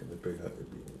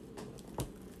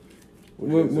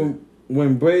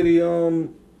 When Brady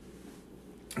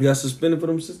got suspended for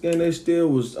them 6 games, they still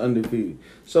was undefeated.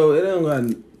 So it don't got,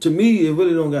 to me, it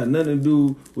really don't got nothing to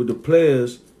do with the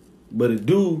players, but it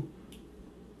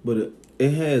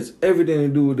has everything to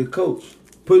do with the coach.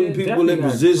 Putting It people in definitely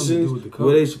got something to do positions with the coach.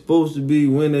 where they supposed to be,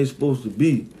 when they supposed to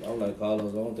be. I'm like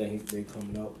Carlos. I don't think they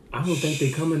coming out. I don't think they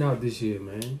coming out this year,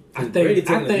 man. I Brady think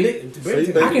taking the lick. I Brady So you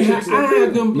taking can think- the lick. I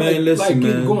have them Man, like, listen,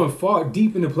 getting man. going far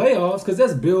deep in the playoffs because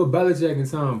that's Bill Belichick and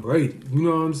Tom Brady. You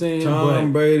know what I'm saying?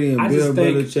 Tom But Brady and I Bill just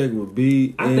think- Belichick will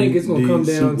be I think it's gonna come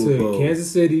down Super to Bowl. Kansas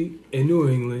City and New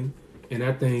England, and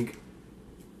I think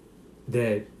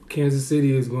that Kansas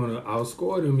City is gonna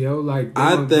outscore them, yo. Like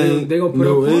I think they gonna put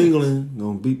New up points. England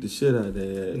gonna beat the shit out of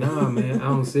their ass. Nah, man, I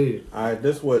don't see it. All right,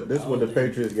 this what the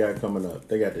Patriots got coming up.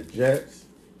 They got the Jets,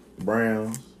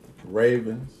 Browns,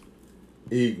 Ravens,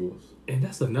 Eagles, And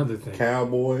that's another thing.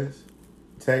 Cowboys,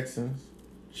 Texans,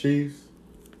 Chiefs,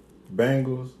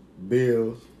 Bengals,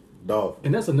 Bills, Dolphins.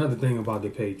 And that's another thing about the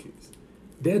Patriots.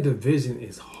 Their division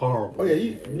is horrible. Oh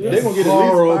yeah, they're It's gonna get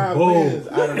at least 5 wins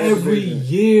out of that every division.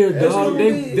 year, That's dog. what They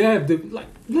it is. have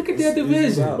look at their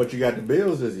division. But you got the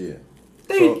Bills this year.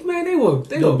 They So- they will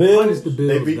The punish the Bills.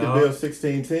 They beat dog. the Bills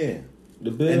 16-10. The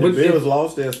And Bills. the But Bills if-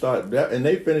 lost their start, and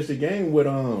they finished the game with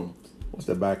what's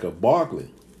the backup, Barkley.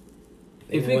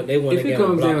 If They won it the game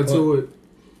comes on down block to it,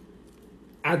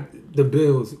 the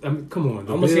Bills. I mean, come on,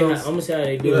 the I'm Bills. gonna see how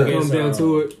they do Yeah. against. Come down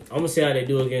to it. I'm gonna see how they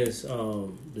do against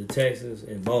the Texans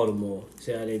and Baltimore.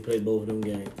 See how they play both of them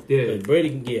games. Yeah. But Brady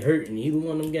can get hurt in either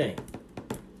one of them games.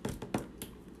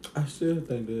 I still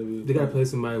think they'll be. They gotta play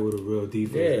somebody with a real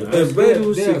defense. Yeah. But If Brady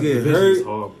was their to get division hurt, is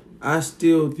horrible. I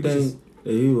still You think just-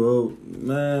 that he will.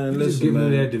 Man, You just listen, give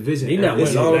them that man. division. They not every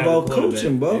It's winning all year. without about a quarterback.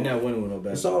 coaching, bro. They not winning with no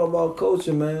back. It's all about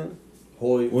coaching, man.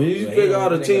 Hoyt, When you he figure ain't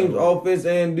out a winning team's that. offense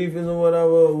and defense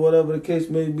or whatever the case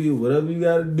may be, whatever you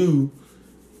got to do,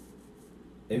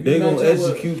 If they you gonna match up with-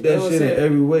 execute that's that what shit I in said.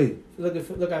 every way. Look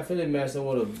at Philly matched up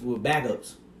with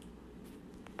backups.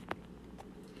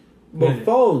 But Man.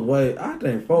 Foles, wait, I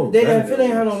think Foles. They better didn't Philly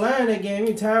than had no Foles. line that game.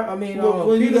 But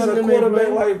when you got a Peterson quarterback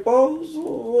made like Foles,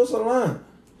 what's a line?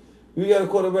 You got a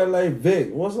quarterback like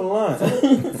Vic, what's a line?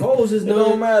 Foles is It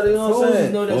don't matter, you know what I'm Foles is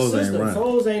saying? know that Foles ain't system. right.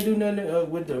 Foles ain't do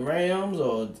nothing with the Rams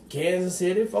or Kansas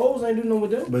City. Foles ain't do nothing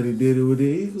with them. But he did it with the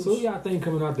Eagles. So y'all think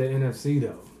coming out the NFC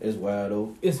though? It's wide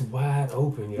open. It's wide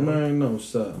open, yo. Man, no,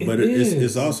 sir. It But is.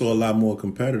 it's also a lot more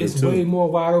competitive It's too. way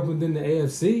more wide open than the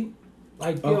AFC.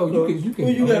 Like yo, Of course. you can.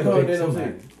 Who you got coming pick to the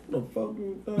somebody. What the fuck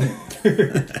you think?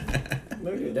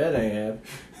 Nigga. That ain't happening.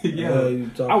 Yeah, you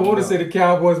talking I want to about? say the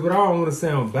Cowboys, but I don't want to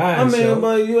sound I biased. mean, yo.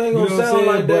 but you ain't gonna You know what I'm sound saying?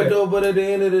 like that But- though. But at the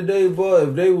end of the day, boy,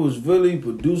 if they was really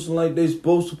producing like they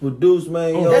supposed to produce,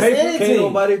 man, On yo, paper- can't team.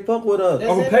 nobody fuck with us.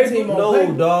 That's On any paper? team on No,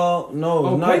 paper. dog, no,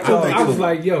 On not paper, y'all. I was two.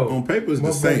 like, yo, On paper, it's the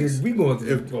motherfuckers, Saints. We going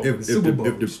to If the Super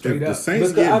Bowl straight the up.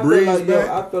 Saints Because I get feel Breeze like, back,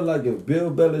 I feel like if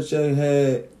Bill Belichick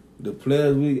had the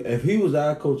players if he was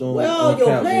our coach on, Where on all your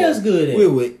Cowboys, players good at? we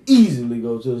would easily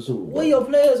go to the Super Bowl. Where your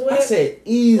players? Where I said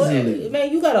easily.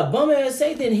 Man, you got a bum ass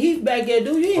safety and Heath back there,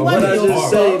 dude. You ain't What watching I your just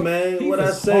hard. say, man, He what I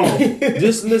was say, hard.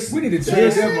 just listen. We need to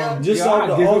change that, man. Just Yo, off I'll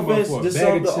the give him up offense, for a just bag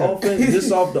off of the chips. offense,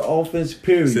 just off the offense. said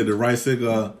Period. the right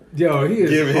cigar. Yo, he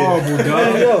Give is it horrible, Man,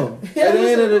 dog. yo, at the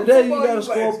end of the day, you Football gotta you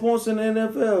score playing. points in the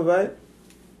NFL, right?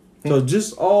 So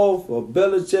just off of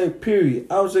Belichick, period.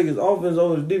 I would say his offense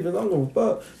over his defense. I'm gonna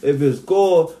fuck if it's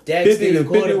score 50 to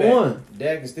 51.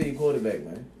 Dak is still your quarterback,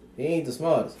 man. He ain't the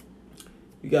smartest.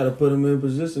 You gotta put him in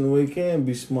position where he can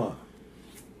be smart.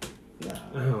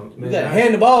 Nah, you gotta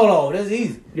hand the ball off. That's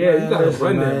easy. Yeah, man, you gotta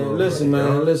run that.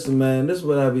 Listen, man. This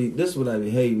what I be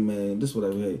hating, man. This what I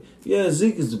be hating. Yeah,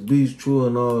 Zeke is a beast, true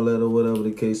and all that, or whatever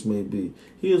the case may be.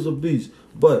 He is a beast,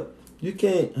 but you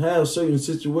can't have certain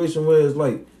situation where it's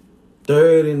like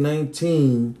 3rd and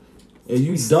 19. And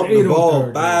you dump the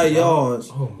ball 5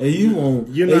 yards, and you won't.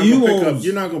 You're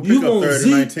not gonna pick up 3rd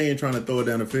and 19 trying to throw it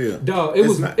down the field. Dog,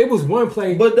 it was one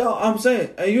play. But dog, I'm saying,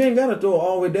 and you ain't gotta throw it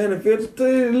all the way down the field.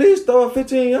 At least throw it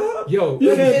 15 yards. Yo,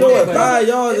 you can't throw it 5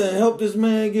 yards and help this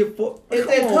man get 4.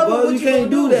 Come on, bro, you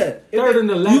can't do that. 3rd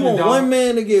and 11. You want one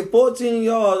man to get 14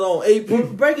 yards on 8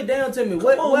 people. Break it down to me.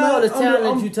 What all the talent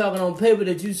that you talking on paper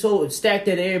that you so stacked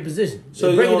at every position?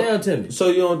 So break it down to me. So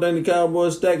you don't think the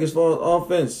Cowboys stack as far as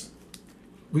offense?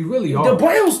 We really are. The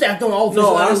Browns stacked on offense.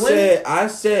 No, I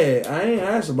said, I ain't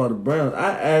asked about the Browns.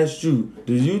 I asked you,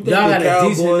 do you think y'all the got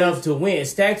Cowboys decent enough to win?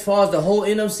 Stacked as far as the whole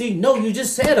NFC? No, you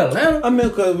just said Atlanta. I mean,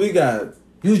 because we got.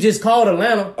 You just called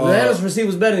Atlanta. Atlanta's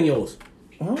receivers better than yours.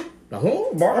 Huh?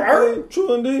 Okay,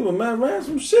 true indeed, but Matt ran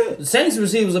some shit. The Saints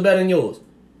receivers are better than yours.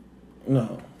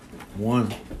 No.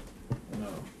 One.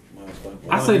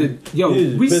 I say that,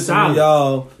 we solid.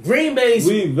 Y'all. Green Bay's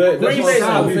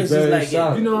offense is like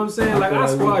solid. You know what I'm saying? Like, our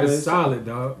squad is solid,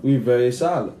 dog. We very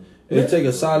solid. It take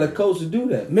a solid coach to do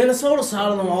that. Minnesota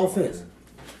solid on offense.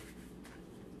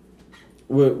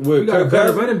 We got a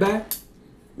better running back.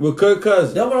 With Kirk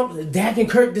Cousins. Dak and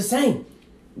Kirk the same.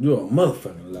 You're a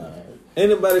motherfucking liar.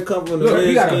 Anybody come from the Redskins?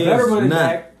 We got a better running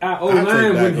back. Our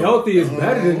O-line, when healthy, is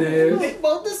better than theirs. They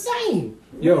both the same.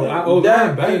 Yo, our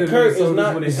O-line better than Kirk is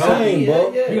not when the it's healthy. same, bro.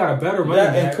 We got a better running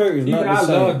back. And Kirk is even not the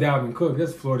same. I love Dalvin Cook.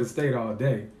 That's Florida State all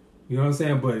day. You know what I'm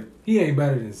saying? But he ain't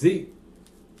better than Zeke.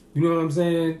 You know what I'm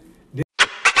saying?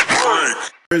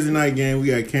 Thursday night game, we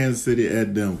got Kansas City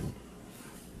at Denver.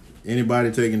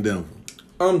 Anybody taking Denver?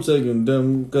 I'm taking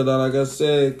Denver because, like I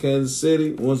said, Kansas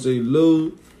City, once they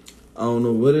lose, I don't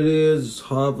know what it is. It's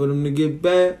hard for them to get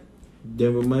back.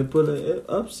 Denver might put an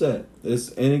upset.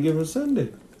 It's any given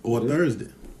Sunday. Or Thursday.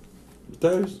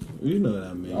 Thursday. You know what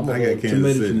I mean. I got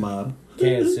Kansas City.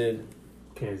 Kansas City.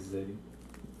 Kansas City.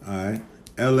 All right.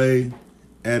 L.A.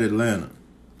 at Atlanta.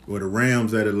 Or the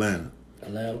Rams at Atlanta.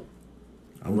 Atlanta.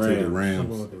 I'm going to take the I'm Rams.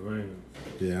 going with the Rams.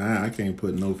 Yeah, I can't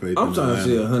put no faith in I'm trying Atlanta. to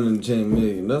see 110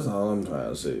 million. That's all I'm trying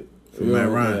to see. For Matt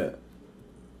Ryan.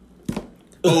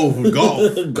 Oh, for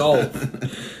golf. Golf.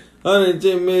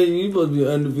 110 million. You supposed to be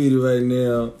undefeated right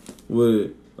now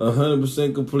with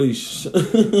 100% completion.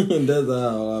 That's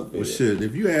how I feel. Well, shit,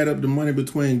 if you add up the money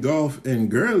between golf and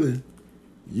Gurley,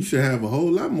 you should have a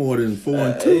whole lot more than 4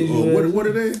 and 2. Or what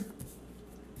are they?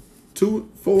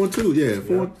 4 and 2. Yeah,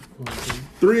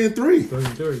 3 and 3. 3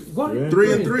 and 3. What?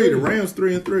 3 and 3. The Rams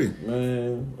 3 and 3.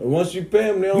 Man, once you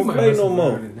pay them, they don't play no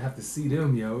more. Have to see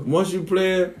them, yo. Once you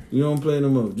play it, you don't play no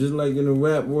more. Just like in the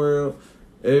rap world,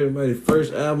 everybody's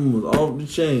first album was off the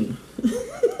chain.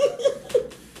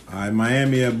 All right,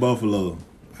 Miami at Buffalo.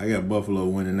 I got Buffalo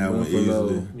winning that one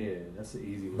easily. Yeah, that's an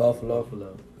easy one.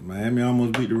 Buffalo. Miami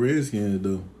almost beat the Redskins,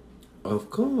 though.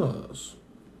 Of course.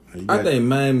 I think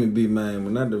Miami beat Miami,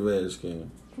 not the Redskins.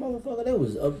 Motherfucker, they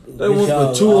was up. They went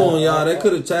for 2 on y'all. They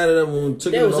could have tied it up and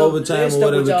took it in overtime or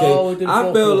whatever the case.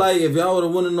 I felt like if y'all would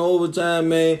have won in the overtime,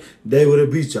 man, they would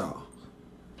have beat y'all.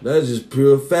 That's just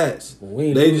pure facts.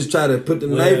 They just try to put the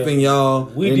knife in y'all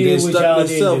and then stuck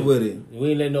themselves with it.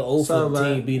 We ain't let no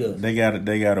 0-15 beat us. They got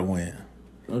to win.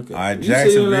 Okay. All right,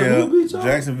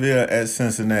 Jacksonville at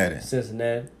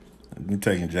Cincinnati. I'm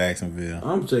taking Jacksonville.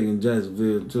 I'm taking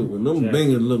Jacksonville too. But them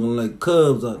Bengals looking like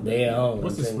Cubs out there. They at home.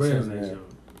 What's the spread on that, John?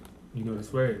 You know the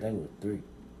spread? That was 3.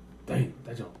 Dang,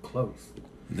 that jump close.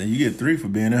 Then you get 3 for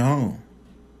being at home.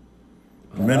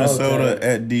 Minnesota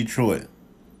at Detroit.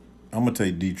 I'm going to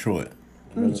take Detroit.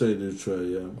 I'm going to take Detroit,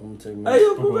 yo. I'm Hey,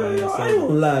 yo, I ain't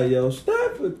gonna lie, yo.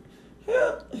 Stafford, he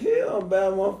a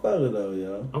bad motherfucker, though,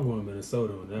 yo. I'm going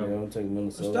Minnesota on that one. I'm taking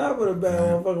Minnesota. Stafford a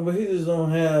bad motherfucker, but he just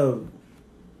don't have...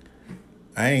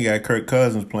 I ain't got Kirk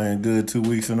Cousins playing good 2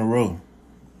 weeks in a row.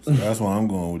 So that's why I'm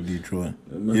going with Detroit.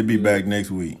 He'll be back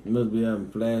next week. Must be having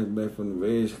flashback from the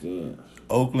Redskins.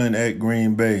 Oakland at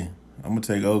Green Bay. I'm going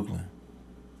to take Oakland.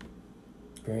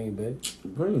 Green Bay,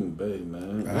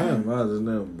 man. Damn, I was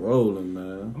never rolling,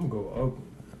 man. I'm going to go with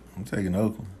Oakland. I'm taking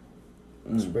Oakland.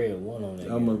 Spread 1 on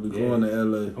that. I must be going to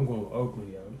L.A. I'm going with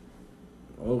Oakland, yo.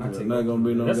 Oakland not going to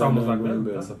be no... That's almost like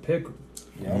that. That's a pickle.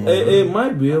 Yeah, it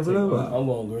might be a blowout. I'm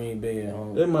going Green Bay at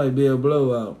home. It might be a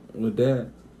blowout with that.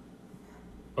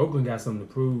 Oakland got something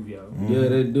to prove, yo. Mm-hmm. Yeah,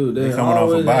 they do. They coming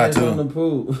off a bye, too. Something to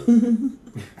prove.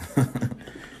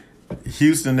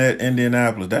 Houston at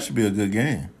Indianapolis. That should be a good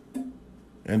game.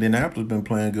 Indianapolis been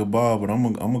playing good ball, but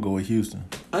I'm gonna go with Houston.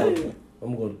 I'm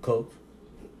gonna go to Colts.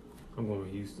 I'm going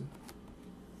with Houston.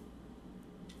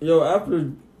 Yo,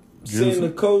 after seeing the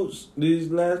Colts these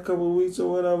last couple of weeks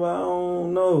or whatever, I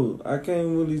don't know. I can't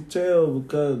really tell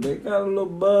because they got a little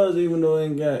buzz, even though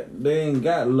they ain't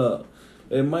got luck.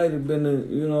 It might have been, I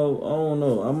don't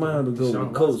know. I might have to go with the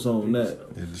Colts on that.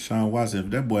 Yeah, Deshaun Watson, if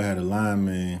that boy had a line,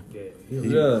 man,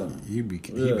 he'd be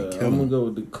killing. I'm gonna go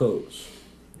with the Colts.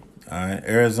 All right,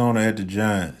 Arizona at the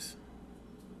Giants.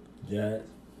 Giants.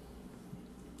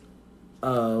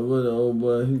 What the old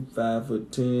boy? He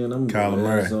 5'10". I'm Kyler going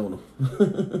Murray. Arizona.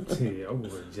 Yeah, I'm going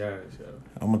with Giants, yo.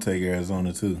 I'm gonna take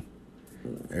Arizona too.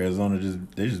 Arizona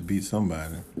just beat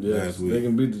somebody last week. They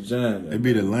can beat the Giants. They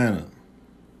beat Atlanta,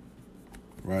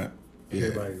 right? Yeah,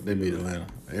 Everybody they beat Atlanta.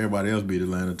 Everybody else beat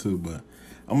Atlanta too, but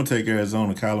I'm gonna take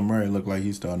Arizona. Kyler Murray look like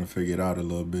he's starting to figure it out a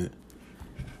little bit.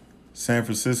 San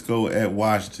Francisco at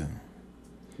Washington.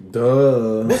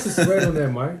 Duh. What's the spread on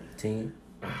that, Mike? 10.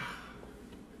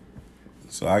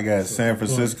 So I got San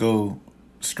Francisco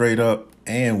straight up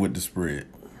and with the spread.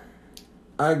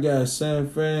 I got San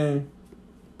Fran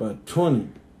by 20.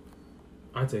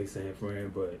 I take San Fran,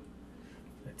 but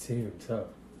that team tough.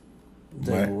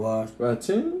 Right. By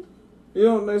 10? You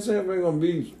don't think San Fran gonna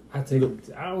beat?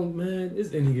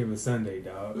 It's any given Sunday,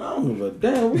 dog. I don't give a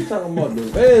damn. We talking about the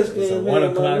Redskins. It's a 1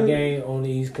 o'clock game on the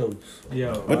East Coast.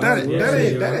 Yo, But that ain't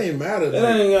matter.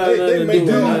 That ain't got nothing to do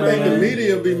with the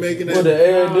media be making that. With the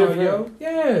air difference. Yo.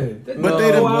 Yeah. But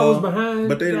they done 4 hours behind.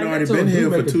 But they done Like, already that been joint here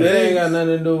do for make a 2 It difference. ain't got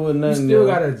nothing to do with You nothing. still yo.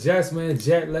 got adjustment,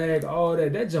 jet lag, all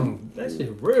that. That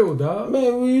shit real, dog.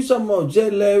 Man, when you talking about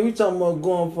jet lag, we talking about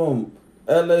going from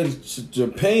LA to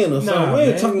Japan or something. Nah, We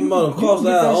ain't man. talking about You across can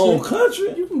get our that own shit.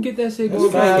 country. You can get that shit You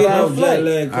going can't get no 5-hour jet flight.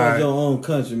 lag across Alright. your own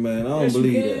country, man. I don't Yes, you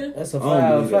believe can. that. That's a I don't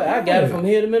 5-hour believe flight. that. I got it from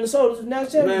here to Minnesota. Now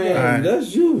check Man, it out. Alright.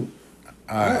 that's you.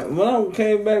 All right. When I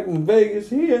came back from Vegas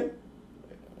here,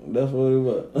 that's what it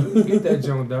was. You can get that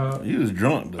joint, dog. You was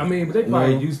drunk though. I mean, but they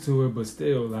probably No. used to it, but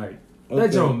still, like, Okay.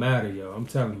 that don't matter, yo. I'm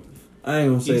telling you. I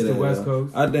ain't gonna say East that. to West yo.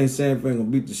 Coast. I think San Fran gonna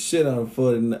beat the shit out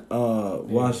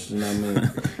of Washington. I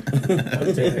mean,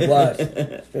 I'm taking watch. Straight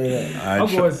up. All I'm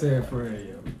right, going San Fran,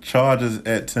 yo. Chargers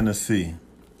at Tennessee.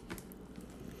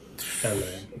 LA.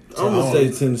 I'm gonna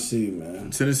say Tennessee,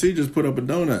 man. Tennessee just put up a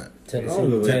donut. I don't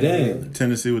give a damn.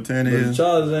 Tennessee with But the Tannehill.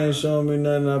 Chargers ain't showing me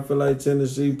nothing. I feel like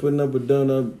Tennessee putting up a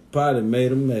donut probably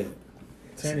made them mad.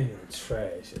 Tannehill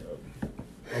trash, yo.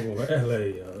 I'm going with LA,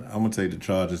 yo. I'm gonna take the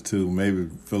Chargers too. Maybe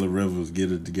Phillip Rivers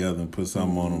get it together and put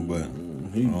something on them,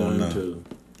 but He I don't done know. too.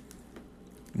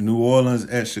 New Orleans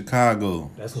at Chicago.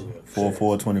 That's what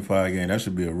 4-4-25 game. That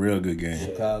should be a real good game.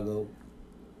 Chicago.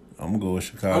 I'm gonna go with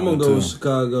Chicago I'm gonna go too. with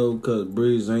Chicago because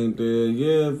Breeze ain't there.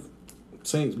 Yeah,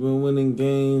 Saints been winning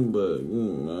games, but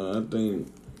I think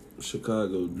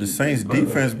Chicago. The Saints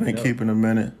defense been keeping them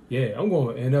in it. Yeah, I'm going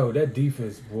with NO. That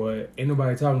defense, boy, ain't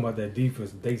nobody talking about that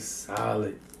defense. They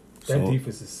solid. That So-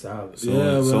 defense is solid. So,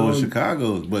 Yeah, so well, is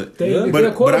Chicago's, but Their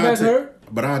but quarterback I hurt.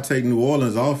 But I take New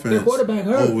Orleans offense Their quarterback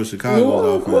hurt. over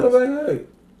Chicago's offense. Quarterback hurt.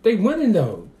 They winning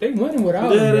though. They winning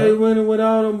without Yeah, him. they Yo. winning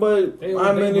without him, but They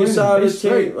how many winning. solid They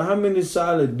straight. teams? How many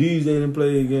solid D's they didn't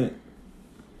play against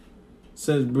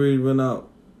since Breeze went out?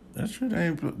 That's true. They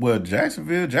ain't well,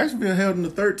 Jacksonville held them to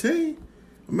 13.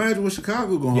 Imagine what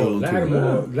Chicago gonna Yo, hold them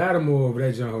to. Lattimore over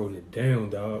that joint holding it down,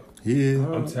 dog. Yeah.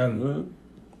 I'm telling you. Man.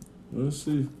 Let's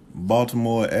see.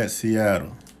 Baltimore at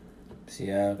Seattle.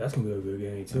 Seattle. That's gonna be a good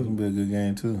game That's gonna too. be a good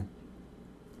game too.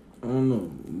 I don't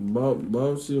know.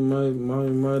 Bossy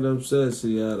might upset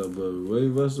Seattle, but Ray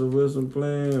Russell Wilson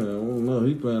playing, I don't know.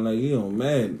 He playing like he on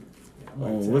Madden.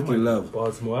 On rookie level.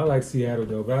 Baltimore. I like Seattle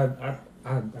though, but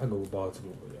I go with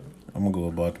Baltimore. Yo. I'm gonna go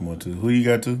with Baltimore too. Who you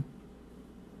got to?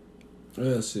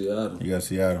 Yeah, Seattle. You got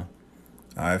Seattle.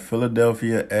 All right,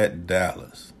 Philadelphia at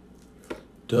Dallas.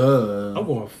 Duh. I'm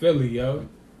going Philly, yo.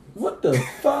 What the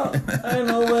fuck? Ain't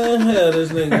no way in hell this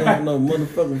nigga got no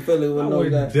motherfucking Philly with I no guy.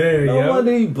 wouldn't dare, No yo.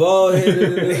 wonder he bald headed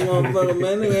in this motherfucker,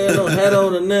 man. Nigga ain't no hat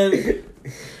on or nothing.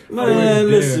 Man, dare,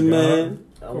 listen, dog. man.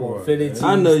 I'm on Philly cheese.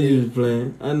 I know you was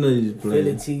playing. I know you was Philly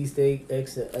playing. cheesesteak,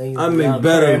 extra onions. I make y'all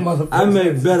better. crab motherfuckers. I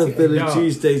make better Philly Dog.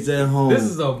 cheesesteaks at home. This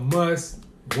is a must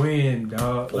win,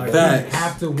 dog. Like Facts. we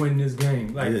have to win this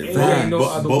game. Like Yeah, ain't facts. no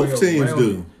other way Both teams around do.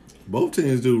 it. Both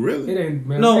teams do, really. It ain't,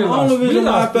 man. No, only reason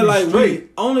why I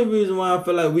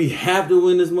feel like we have to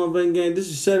win this motherfucking game. This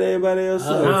is shut everybody else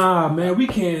up. Nah, man, we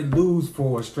can't lose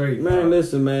 4 straight. Man,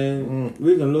 listen, man.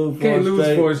 We can lose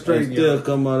 4 straight and still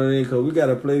come out of there because we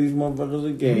gotta play these motherfuckers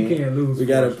again. We can't lose. We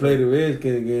gotta play the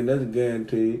Redskins again. That's a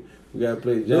guarantee. We gotta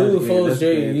play the Giants lose again. 4 That's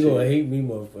straight, you gonna hate me,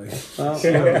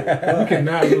 motherfucker. We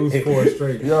cannot lose 4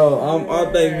 straight. Yo,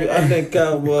 I think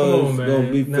Cowboys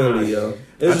gonna beat Philly, yo.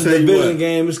 It's a division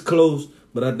game. It's close,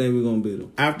 but I think we're gonna beat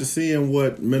them. After seeing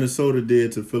what Minnesota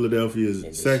did to Philadelphia's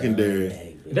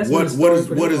secondary,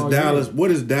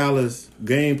 what is Dallas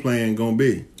game plan gonna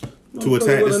be? To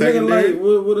attack the secondary?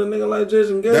 With a nigga like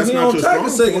Jason Garrett, he don't attack the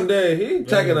secondary. He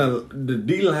attacking the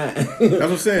D-line. That's what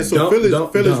I'm saying. So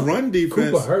Philly's run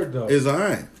defense is all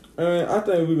right. I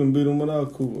think we can beat them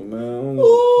without Cooper, man.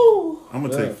 I'm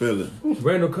gonna take Philly.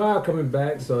 Randall Cobb coming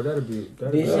back, so that'll be.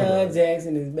 Deshaun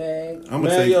Jackson is back. I'm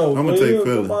gonna take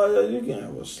Philly. You can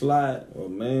have a slot, a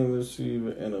main receiver,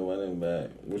 and a running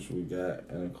back, which we got,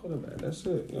 and a quarterback. That's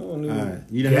it. You don't need. Right.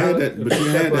 You done had that, but you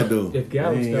had that though. If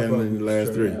Gallup step up in the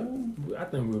last 3, I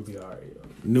think we'll be alright, yo.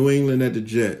 New England at the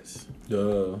Jets.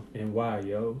 And why,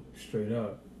 yo? Straight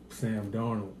up, Sam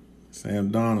Darnold.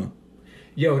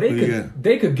 Yo,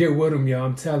 they could get with him, yo.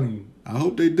 I'm telling you. I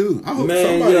hope they do. I hope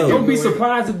don't be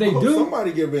surprised if they do.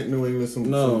 Somebody give New England some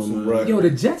bread. Yo, the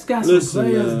Jets got some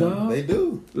players, dog. They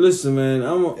do. Listen, man,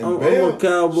 I'm a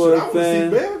Cowboy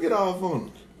fan. Bell get off on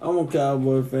them. I'm a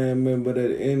Cowboy fan, man, but at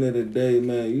the end of the day,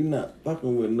 man, you're not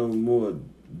fucking with no more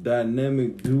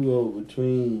dynamic duo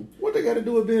between. What they got to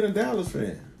do with being a Dallas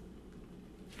fan?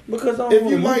 Because if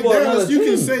you like Dallas,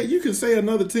 you can say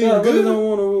another team good. Don't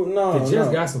want to. The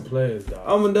Jets got some players, dog.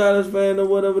 I'm a Dallas fan or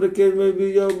whatever the case may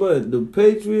be, yo. But the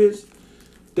Patriots,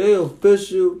 they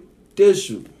official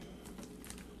tissue.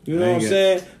 You know what I'm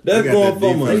saying? That's going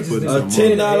from a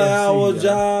 $10 an hour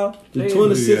job to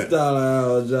 $26 an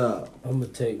hour job. I'm gonna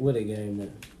take what a game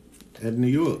man. At New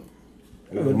York.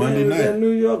 Monday night. At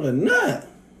New York or not?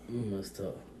 That's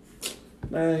tough.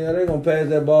 Man, yeah, they gonna pass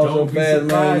that ball so fast,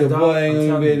 man. Your boy ain't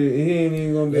gonna be able to, he ain't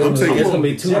even gonna be able to. It's gonna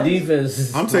be 2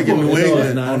 defenses. I'm taking New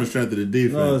England on the strength of the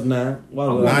defense. No, it's not.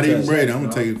 Not even Brady. I'm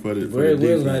gonna take it for the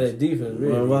defense. Not that defense.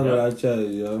 Why would I tell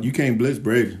you, yo? You can't blitz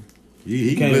Brady.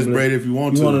 He can blitz Brady if you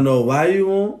want to. You want to know why you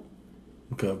won't?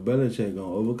 Because Belichick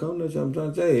gonna overcome that. I'm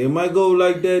trying to tell you. It might go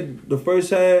like that the first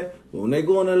half, but when they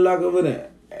go in the lock over there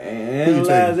and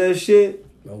analyze that shit,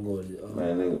 I'm going to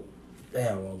man, nigga.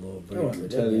 Damn, I'm going to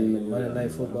Brady. Monday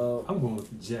Night Football. I'm going with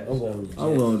the Jets. I'm going with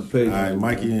the Patriots. All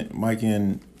right, Mikey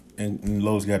and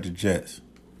Lowe's got the Jets.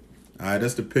 All right,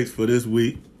 that's the picks for this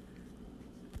week.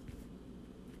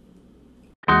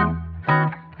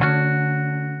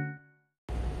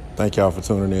 Thank y'all for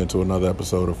tuning in to another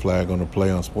episode of Flag on the Play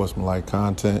on Sportsmanlike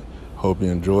Content. Hope you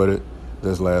enjoyed it.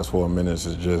 This last 4 minutes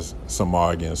is just some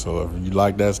arguing. So if you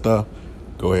like that stuff,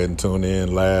 go ahead and tune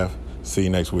in, laugh. See you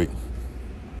next week.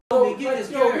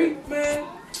 Man,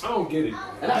 I don't get it.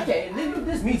 And I can't.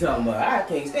 This me talking about. I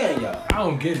can't stand y'all. I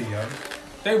don't get it, yo.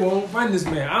 They won't run this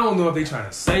man. I don't know if they trying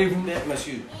to save him. That must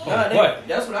shoot. What?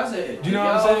 That's what I said. You know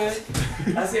what I'm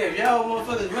saying? I said if y'all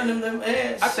motherfuckers run them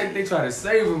ass. I think they try to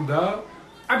save him, dog.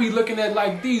 I be looking at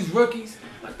like these rookies,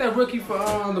 like that rookie for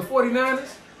the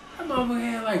 49ers. That motherfucker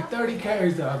had like 30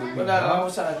 carries the other week. But I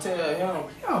was trying to tell him,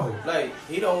 yo, like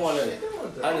he don't want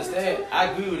to understand. I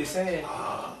agree with what he's saying,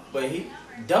 but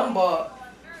Dunbar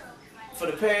for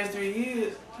the past 3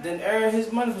 years didn't earn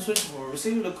his money for switching from a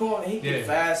receiver to corner. He get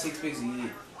 5-6 picks a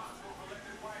year.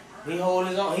 He hold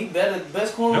his own. He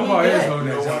best corner. Dunbar is holding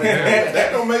his own.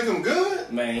 That don't make him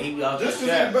good. Man, he out Just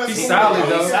there. He's solid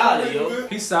though. He's solid, yo.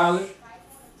 He's solid.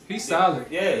 He's solid.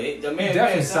 Yeah, the man. He's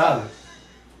definitely solid.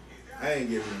 I ain't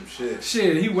giving him shit.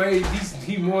 Shit,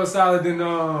 he more solid than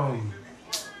Norman.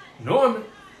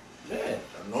 Yeah.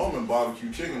 Norman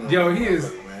barbecue chicken. Yo, he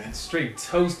is straight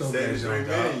toast on that joint,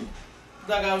 dog.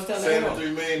 Like I was telling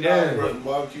 $73 million worth of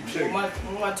barbecue chicken.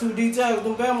 My 2 D tags,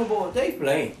 them Bama boys, they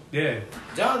playing. Yeah.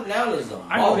 John Allen is a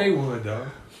I knew they would, though.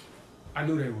 I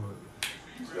knew they would.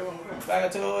 Like I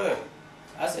told her,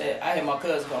 I said, I had my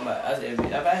cousin come out. I said,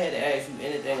 if I had to ask you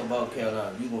anything about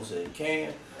Carolina, you gonna say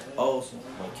Cam, Olsen,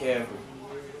 McCaffrey,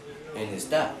 and then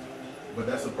stop. But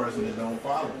that's a person that don't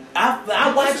follow.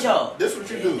 I watch y'all. This what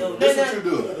you do. This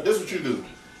what you do.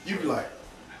 You be like,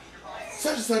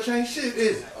 such and such ain't shit,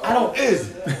 is it? I don't. Is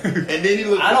it? And then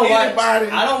you look I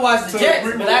don't watch the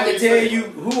Jets, but I can tell you you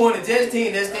who on the Jets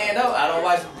team that stand out. I don't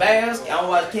watch Bears. I don't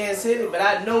watch Kansas City, but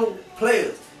I know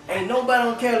players. Ain't nobody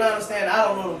on Carolina stand. I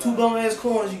don't know them 2 bum ass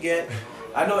corners you get.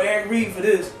 I know Eric Reed for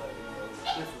this.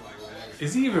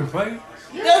 Is he even playing?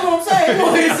 That's what I'm saying. You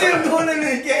want to see him doing it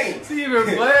in the game. See him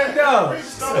playing though.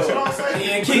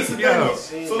 Yeah, Keith.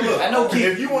 So look, I know Keith.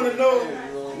 if you want to know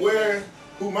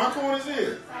who my corners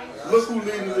is, look who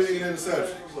leading the league in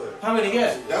interceptions. How many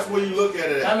got? That's where you look at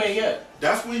it at. How many got?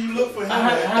 That's where you look for him How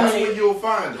at. That's where you'll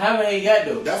find it. How many he got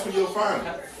though? That's where you'll find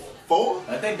it. 4?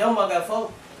 I think Dunbar got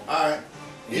 4. Alright.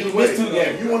 He Either missed way, 2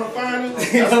 games. if you want to find it,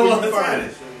 that's where you find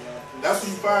it. That's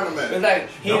where you find him at. It's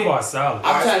like Dunbar's solid.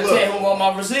 I'm trying to look. tell him on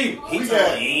my receiver. He We told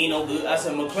got- me he ain't no good. I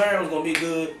said McLaren was gonna be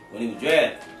good when he was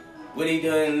drafted. What he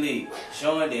done in the league?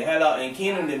 Showing the hell out, and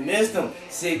Keenum they missed him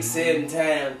 6, 7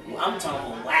 times. I'm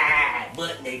talking about wide,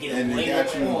 but they get And a they wing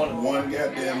got you on him. one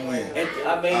goddamn win. And,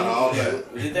 I mean, Out of all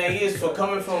that. the thing is, for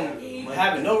coming from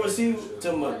having no receiver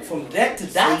from that to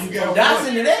Dotson, you got from Dotson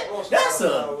one. to that, that's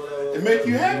a. It make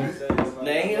you happy.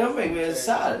 Nah, you know, make me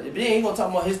solid. If then he gonna talk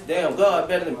about his damn God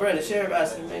better than Brandon Sheriff, I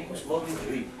said, man, you smoke these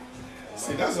 3.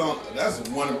 See, that's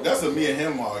a me and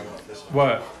him argument.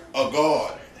 What? A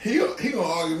guard. He gonna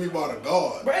argue with me about a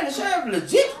guard. Brandon Sheriff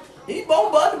legit. He won't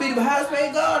about to be the highest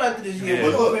paid guard after this year.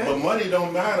 But look, but money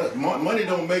don't matter. Money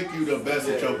don't make you the best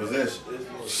at your possession.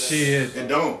 Shit. It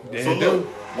don't. It So do. look,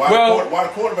 why the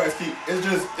quarterbacks keep it's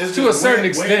To just a certain when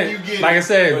extent, you get like I it,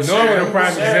 said, Norman a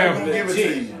prime Sheriff I'm gonna example. give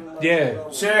it to you.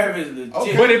 Yeah. Sheriff is legit.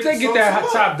 Okay. But if they get So that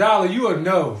what? top dollar, you will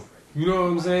know. You know what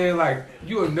I'm saying? Like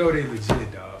you will know they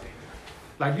legit, dog.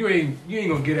 Like you ain't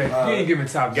gonna get that. You ain't giving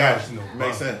top dollars Gotcha. to no.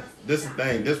 Makes sense. This is the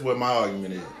thing. This is what my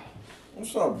argument is.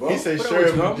 What's up, bro? He say What up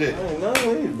Sheriff with you, legit. Ain't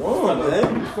nothing. What you doing,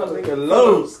 man? Nigga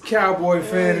low. Cowboy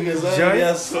fan in this joint.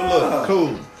 Yes, So look,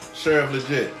 cool. Sheriff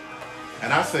legit.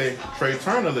 And I say Trey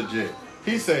Turner legit.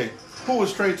 He say, who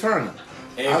is Trey Turner?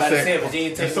 Everybody I said Virginia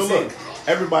and Tech. so look,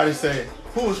 everybody say,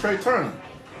 who is Trey Turner?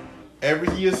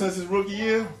 Every year since his rookie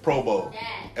year, Pro Bowl.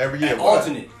 Every year.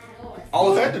 alternate.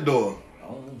 Who's at the door?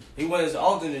 He went as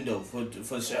alternate though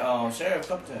for Sheriff a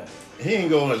couple times. He ain't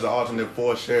going as an alternate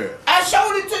for Sheriff. I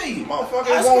showed it to you. Motherfucker,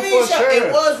 I it won't for screenshot. Sheriff.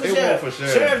 It was for It Sheriff. won't for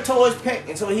Sheriff. Sheriff tore his pec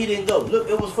until he didn't go. Look,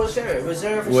 it was for Sheriff.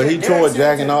 Reserved for Well, he Sheriff. tore Derek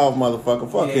jacking Singleton. off,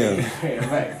 motherfucker. Fuck him.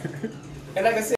 Yeah, right. And like I said.